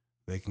that.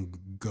 They can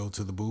go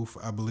to the booth,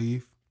 I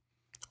believe,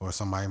 or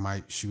somebody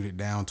might shoot it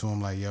down to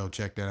them like, yo,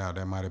 check that out.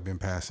 That might have been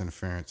pass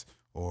interference,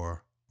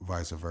 or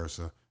vice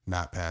versa,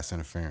 not pass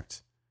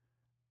interference.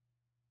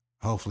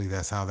 Hopefully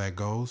that's how that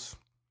goes.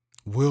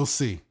 We'll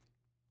see.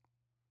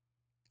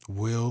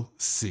 We'll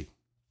see.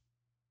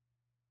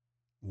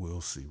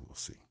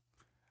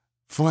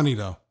 Funny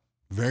though.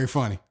 Very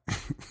funny.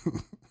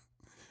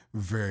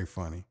 Very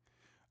funny.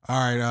 All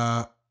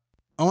right.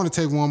 I want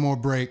to take one more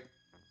break.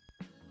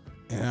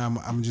 And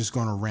I'm just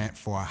going to rant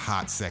for a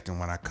hot second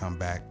when I come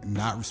back.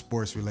 Not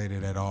sports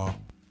related at all.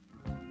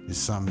 It's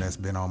something that's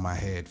been on my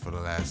head for the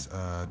last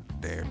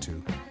day or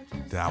two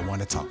that I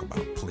want to talk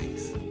about.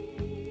 Please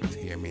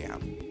hear me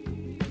out.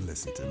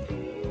 Listen to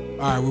me.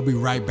 All right, we'll be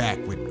right back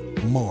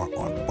with more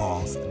on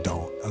Balls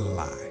Don't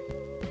Lie.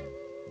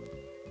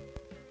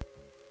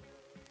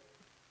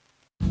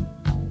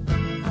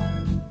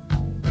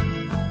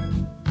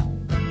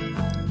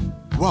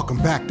 Welcome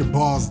back to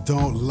Balls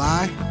Don't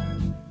Lie.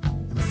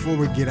 And before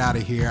we get out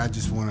of here, I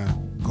just want to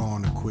go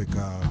on a quick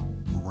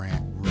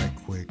rant right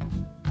quick.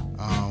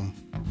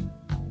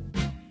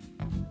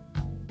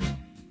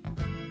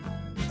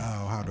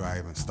 How do I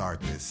even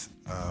start this?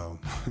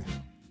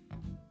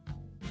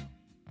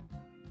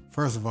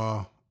 First of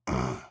all,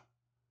 I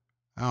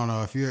don't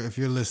know if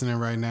you're listening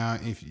right now,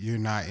 if you're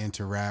not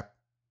into rap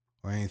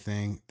or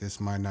anything, this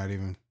might not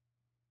even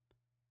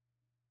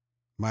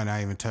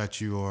touch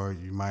you, or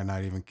you might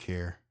not even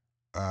care.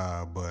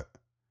 But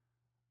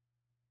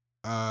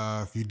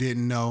if you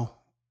didn't know,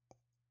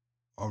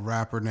 a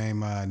rapper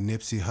named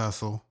Nipsey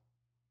Hussle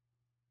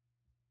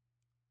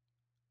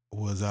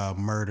was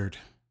murdered.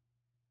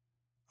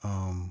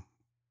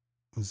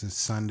 Was it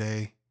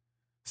Sunday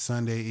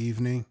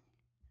evening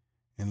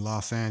in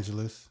Los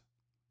Angeles?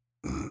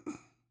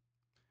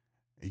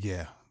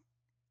 Yeah,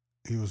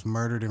 he was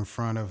murdered in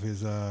front of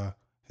his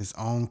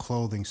own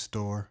clothing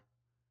store.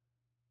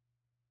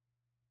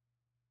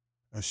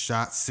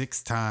 Shot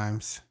 6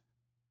 times.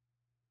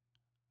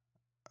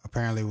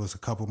 Apparently, it was a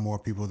couple more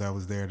people that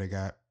was there that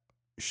got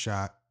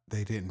shot.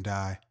 They didn't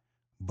die,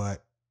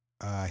 but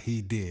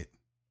he did.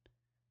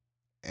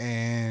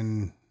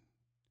 And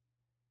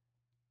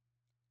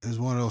it's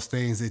one of those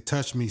things that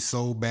touched me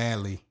so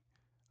badly.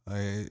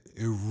 It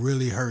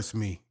really hurts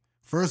me.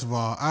 First of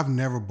all, I've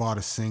never bought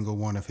a single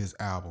one of his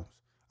albums.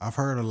 I've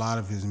heard a lot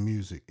of his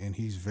music, and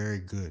he's very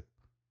good.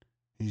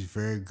 He's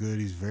very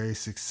good. He's very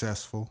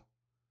successful.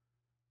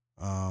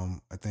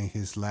 I think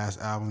his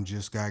last album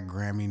just got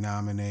Grammy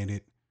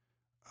nominated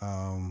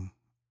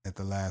at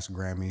the last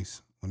Grammys,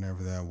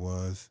 whenever that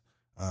was.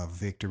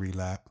 Victory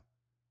Lap.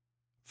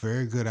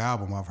 Very good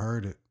album. I've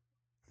heard it.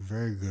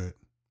 very good.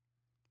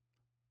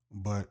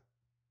 But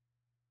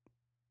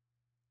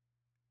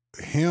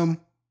him,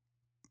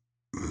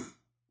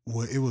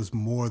 well, it was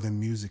more than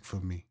music for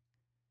me.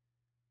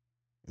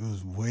 It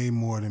was way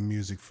more than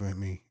music for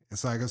me.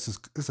 It's like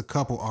it's a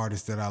couple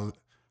artists that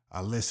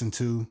I listen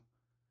to.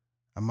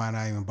 I might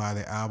not even buy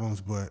their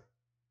albums, but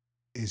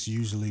it's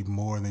usually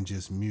more than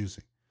just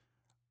music.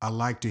 I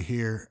like to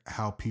hear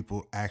how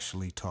people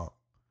actually talk.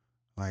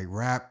 Like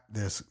rap,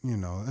 there's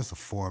a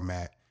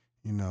format,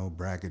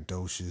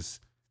 braggadocious,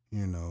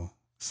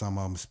 some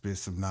of them spit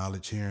some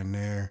knowledge here and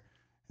there.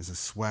 There's a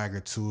swagger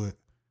to it.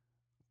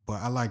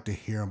 But I like to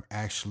hear them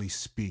actually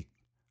speak.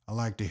 I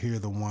like to hear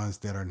the ones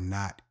that are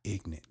not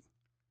ignorant.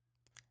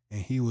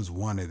 And he was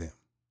one of them.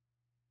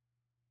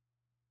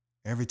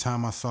 Every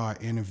time I saw an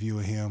interview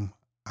of him,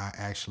 I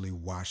actually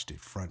watched it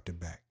front to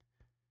back.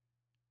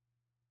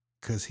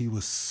 Because he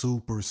was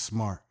super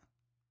smart.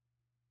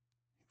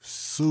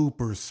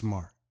 Super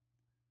smart.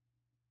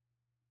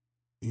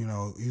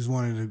 He's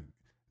one of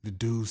the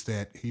dudes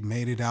that he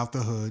made it out the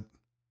hood.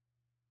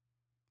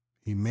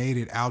 He made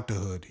it out the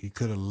hood. He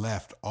could have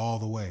left all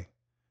the way.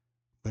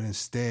 But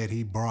instead,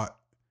 he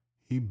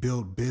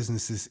built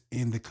businesses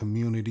in the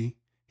community.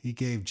 He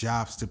gave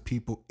jobs to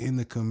people in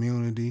the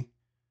community.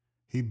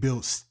 He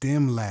built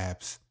STEM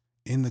labs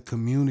in the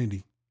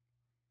community.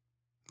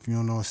 If you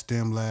don't know what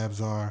STEM labs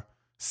are,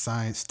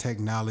 science,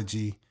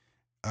 technology,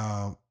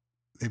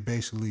 they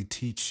basically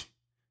teach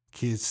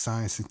kids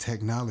science and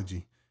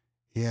technology.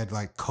 He had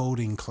like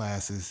coding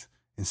classes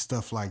and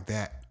stuff like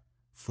that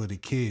for the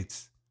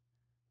kids.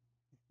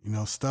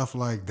 Stuff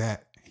like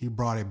that. He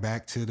brought it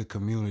back to the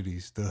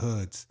communities, the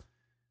hoods,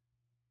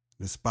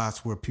 the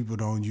spots where people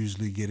don't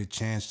usually get a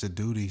chance to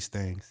do these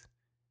things.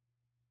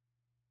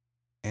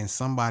 And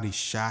somebody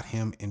shot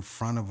him in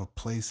front of a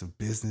place of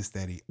business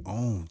that he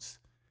owns.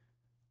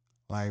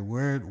 Like,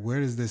 where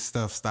does this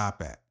stuff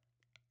stop at?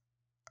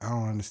 I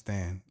don't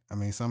understand. I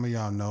mean, some of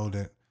y'all know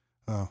that,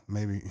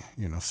 maybe,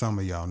 some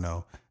of y'all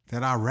know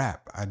that I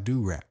rap. I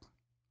do rap.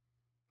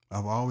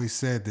 I've always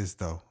said this,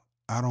 though.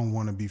 I don't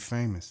want to be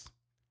famous.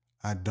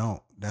 I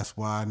don't. That's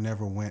why I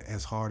never went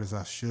as hard as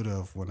I should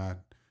have when I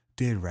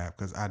did rap,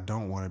 because I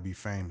don't want to be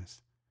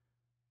famous.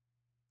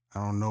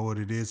 I don't know what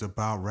it is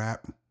about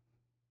rap,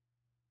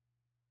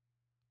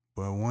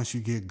 but once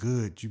you get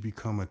good, you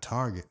become a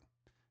target.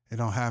 It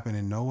don't happen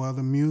in no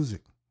other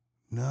music.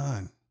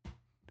 None.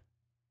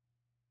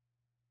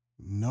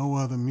 No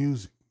other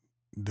music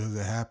does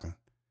it happen.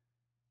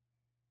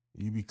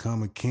 You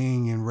become a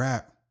king in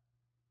rap.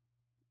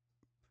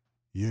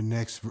 Your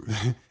next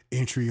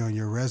entry on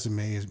your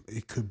resume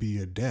it could be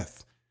your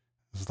death.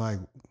 It's like,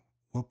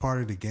 what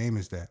part of the game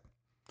is that?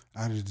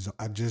 I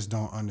just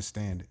don't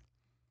understand it.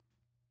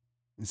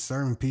 And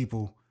certain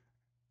people,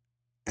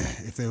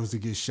 if they was to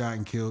get shot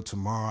and killed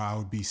tomorrow, I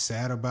would be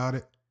sad about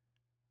it.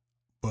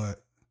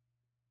 But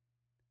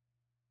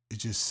it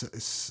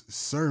just,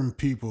 certain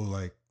people,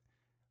 like,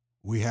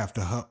 we have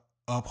to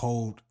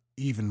uphold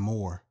even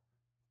more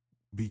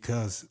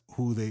because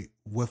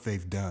what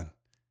they've done.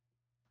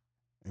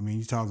 I mean,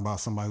 you're talking about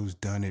somebody who's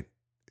done it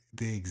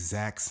the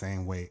exact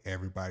same way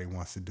everybody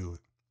wants to do it.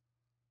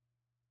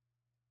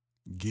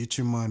 Get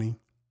your money,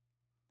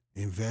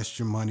 invest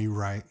your money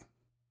right,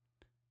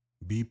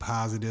 be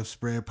positive,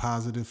 spread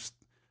positive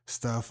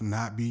stuff,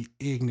 not be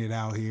ignorant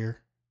out here.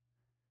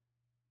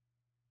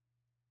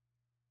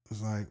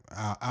 It's like,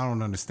 I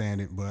don't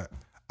understand it, but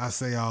I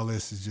say all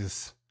this is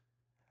just,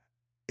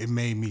 it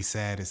made me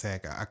sad as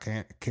heck. I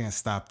can't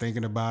stop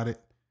thinking about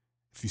it.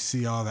 If you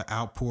see all the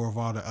outpour of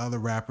all the other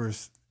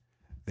rappers,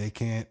 they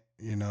can't,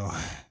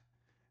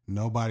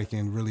 nobody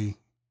can really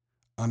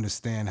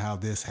understand how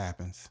this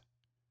happens.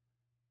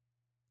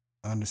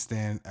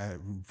 Understand, I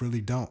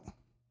really don't.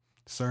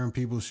 Certain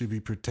people should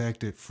be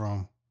protected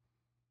from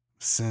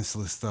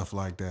senseless stuff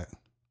like that.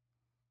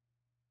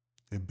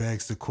 It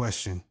begs the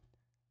question,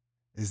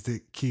 is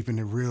that keeping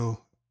it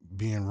real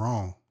being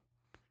wrong?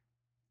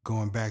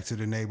 Going back to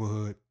the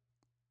neighborhood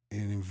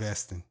and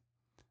investing.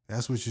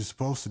 That's what you're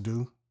supposed to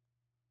do.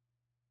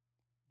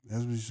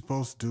 That's what you're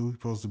supposed to do. You're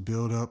supposed to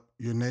build up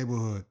your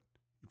neighborhood.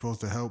 You're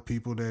supposed to help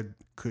people that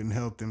couldn't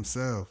help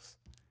themselves.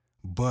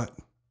 But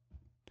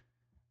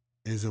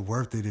is it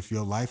worth it if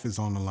your life is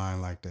on the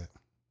line like that?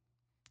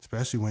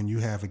 Especially when you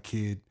have a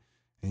kid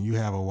and you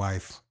have a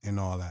wife and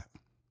all that.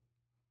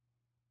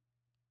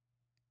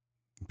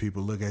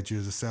 People look at you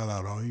as a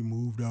sellout. Oh, he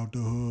moved out the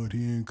hood.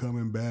 He ain't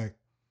coming back.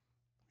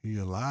 He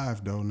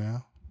alive though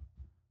now.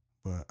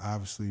 But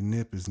obviously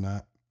Nip is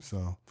not.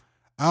 So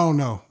I don't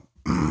know.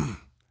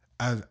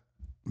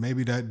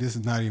 Maybe this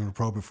is not even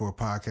appropriate for a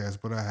podcast,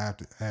 but I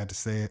had to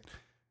say it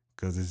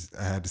because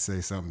I had to say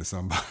something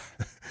to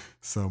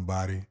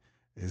somebody.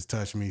 It's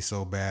touched me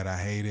so bad. I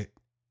hate it.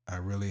 I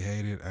really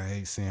hate it. I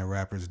hate seeing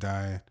rappers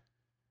dying.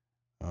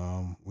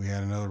 We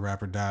had another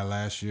rapper die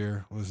last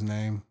year. What's his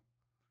name?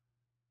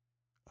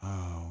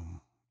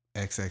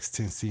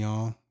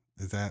 XXXTentacion.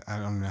 Is that? I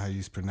don't know how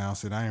you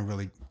pronounce it. I didn't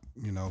really,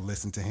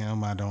 listen to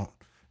him. I don't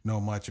know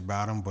much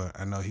about him, but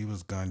I know he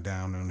was gunned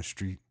down on the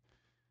street.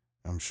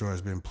 I'm sure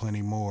there's been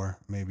plenty more,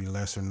 maybe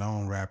lesser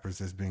known rappers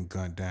that's been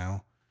gunned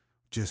down.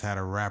 Just had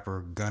a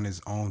rapper gun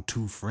his own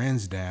 2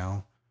 friends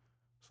down.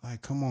 It's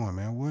like, come on,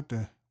 man.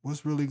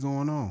 What's really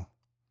going on?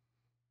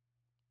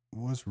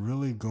 What's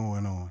really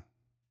going on?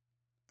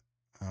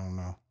 I don't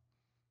know.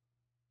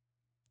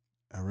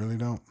 I really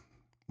don't.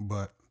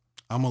 But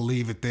I'm going to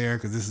leave it there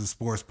because this is a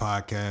sports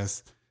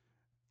podcast.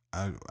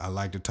 I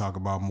like to talk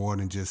about more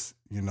than just,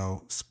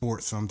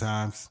 sports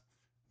sometimes.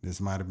 This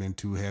might have been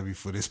too heavy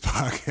for this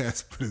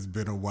podcast, but it's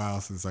been a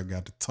while since I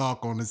got to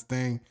talk on this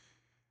thing.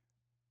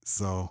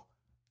 So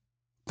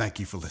thank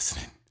you for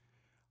listening.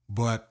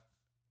 But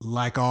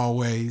like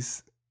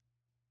always,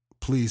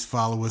 please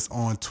follow us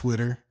on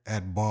Twitter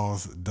at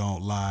Balls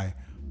Don't Lie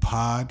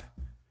Pod.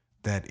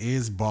 That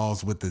is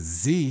Balls with a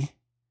Z.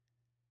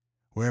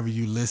 Wherever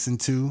you listen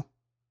to,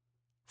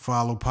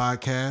 follow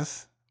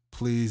podcasts.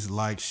 Please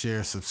like,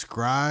 share,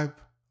 subscribe,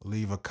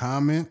 leave a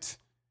comment.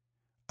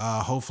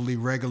 Hopefully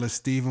Regular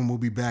Steven will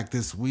be back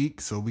this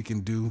week so we can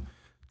do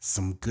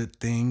some good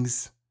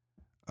things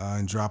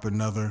and drop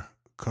another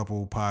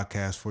couple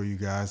podcasts for you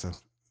guys. I'm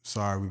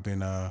sorry we've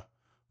been a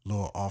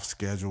little off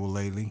schedule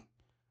lately,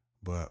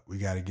 but we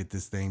got to get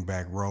this thing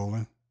back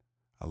rolling.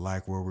 I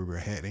like where we were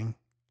heading,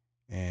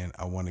 and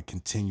I want to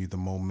continue the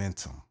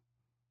momentum.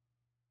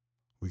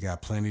 We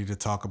got plenty to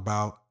talk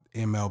about.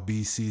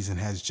 MLB season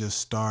has just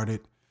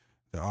started.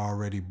 They're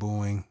already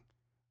booing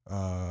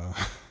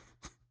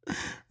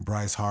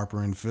Bryce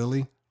Harper in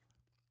Philly.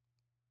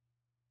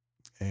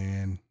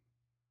 And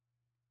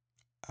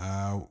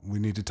we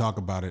need to talk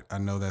about it. I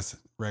know that's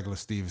Regular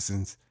Steven.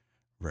 That's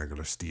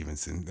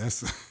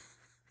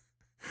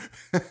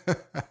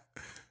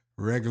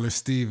Regular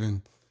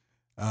Steven,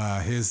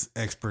 his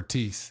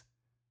expertise.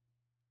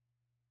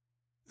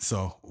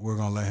 So we're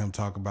going to let him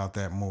talk about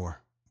that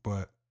more.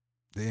 But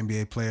the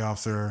NBA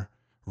playoffs are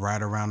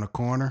right around the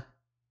corner.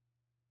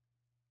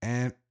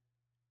 And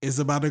it's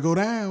about to go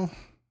down.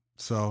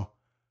 So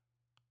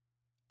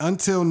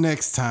until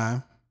next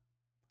time,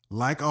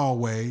 like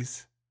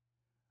always,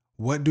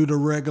 what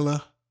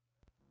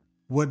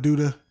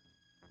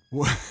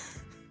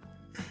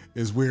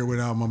it's weird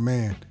without my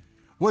man.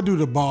 What do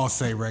the balls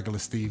say, Regular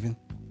Steven?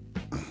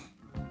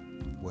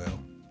 Well,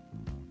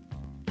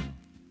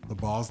 the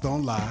balls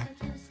don't lie.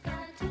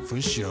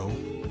 For sure.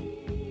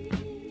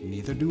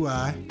 Neither do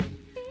I.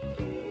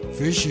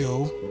 For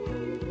sure.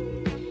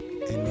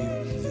 And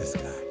neither does this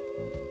guy.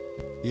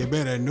 You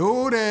better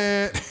know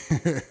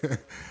that.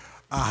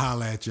 I'll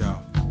holla at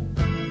y'all.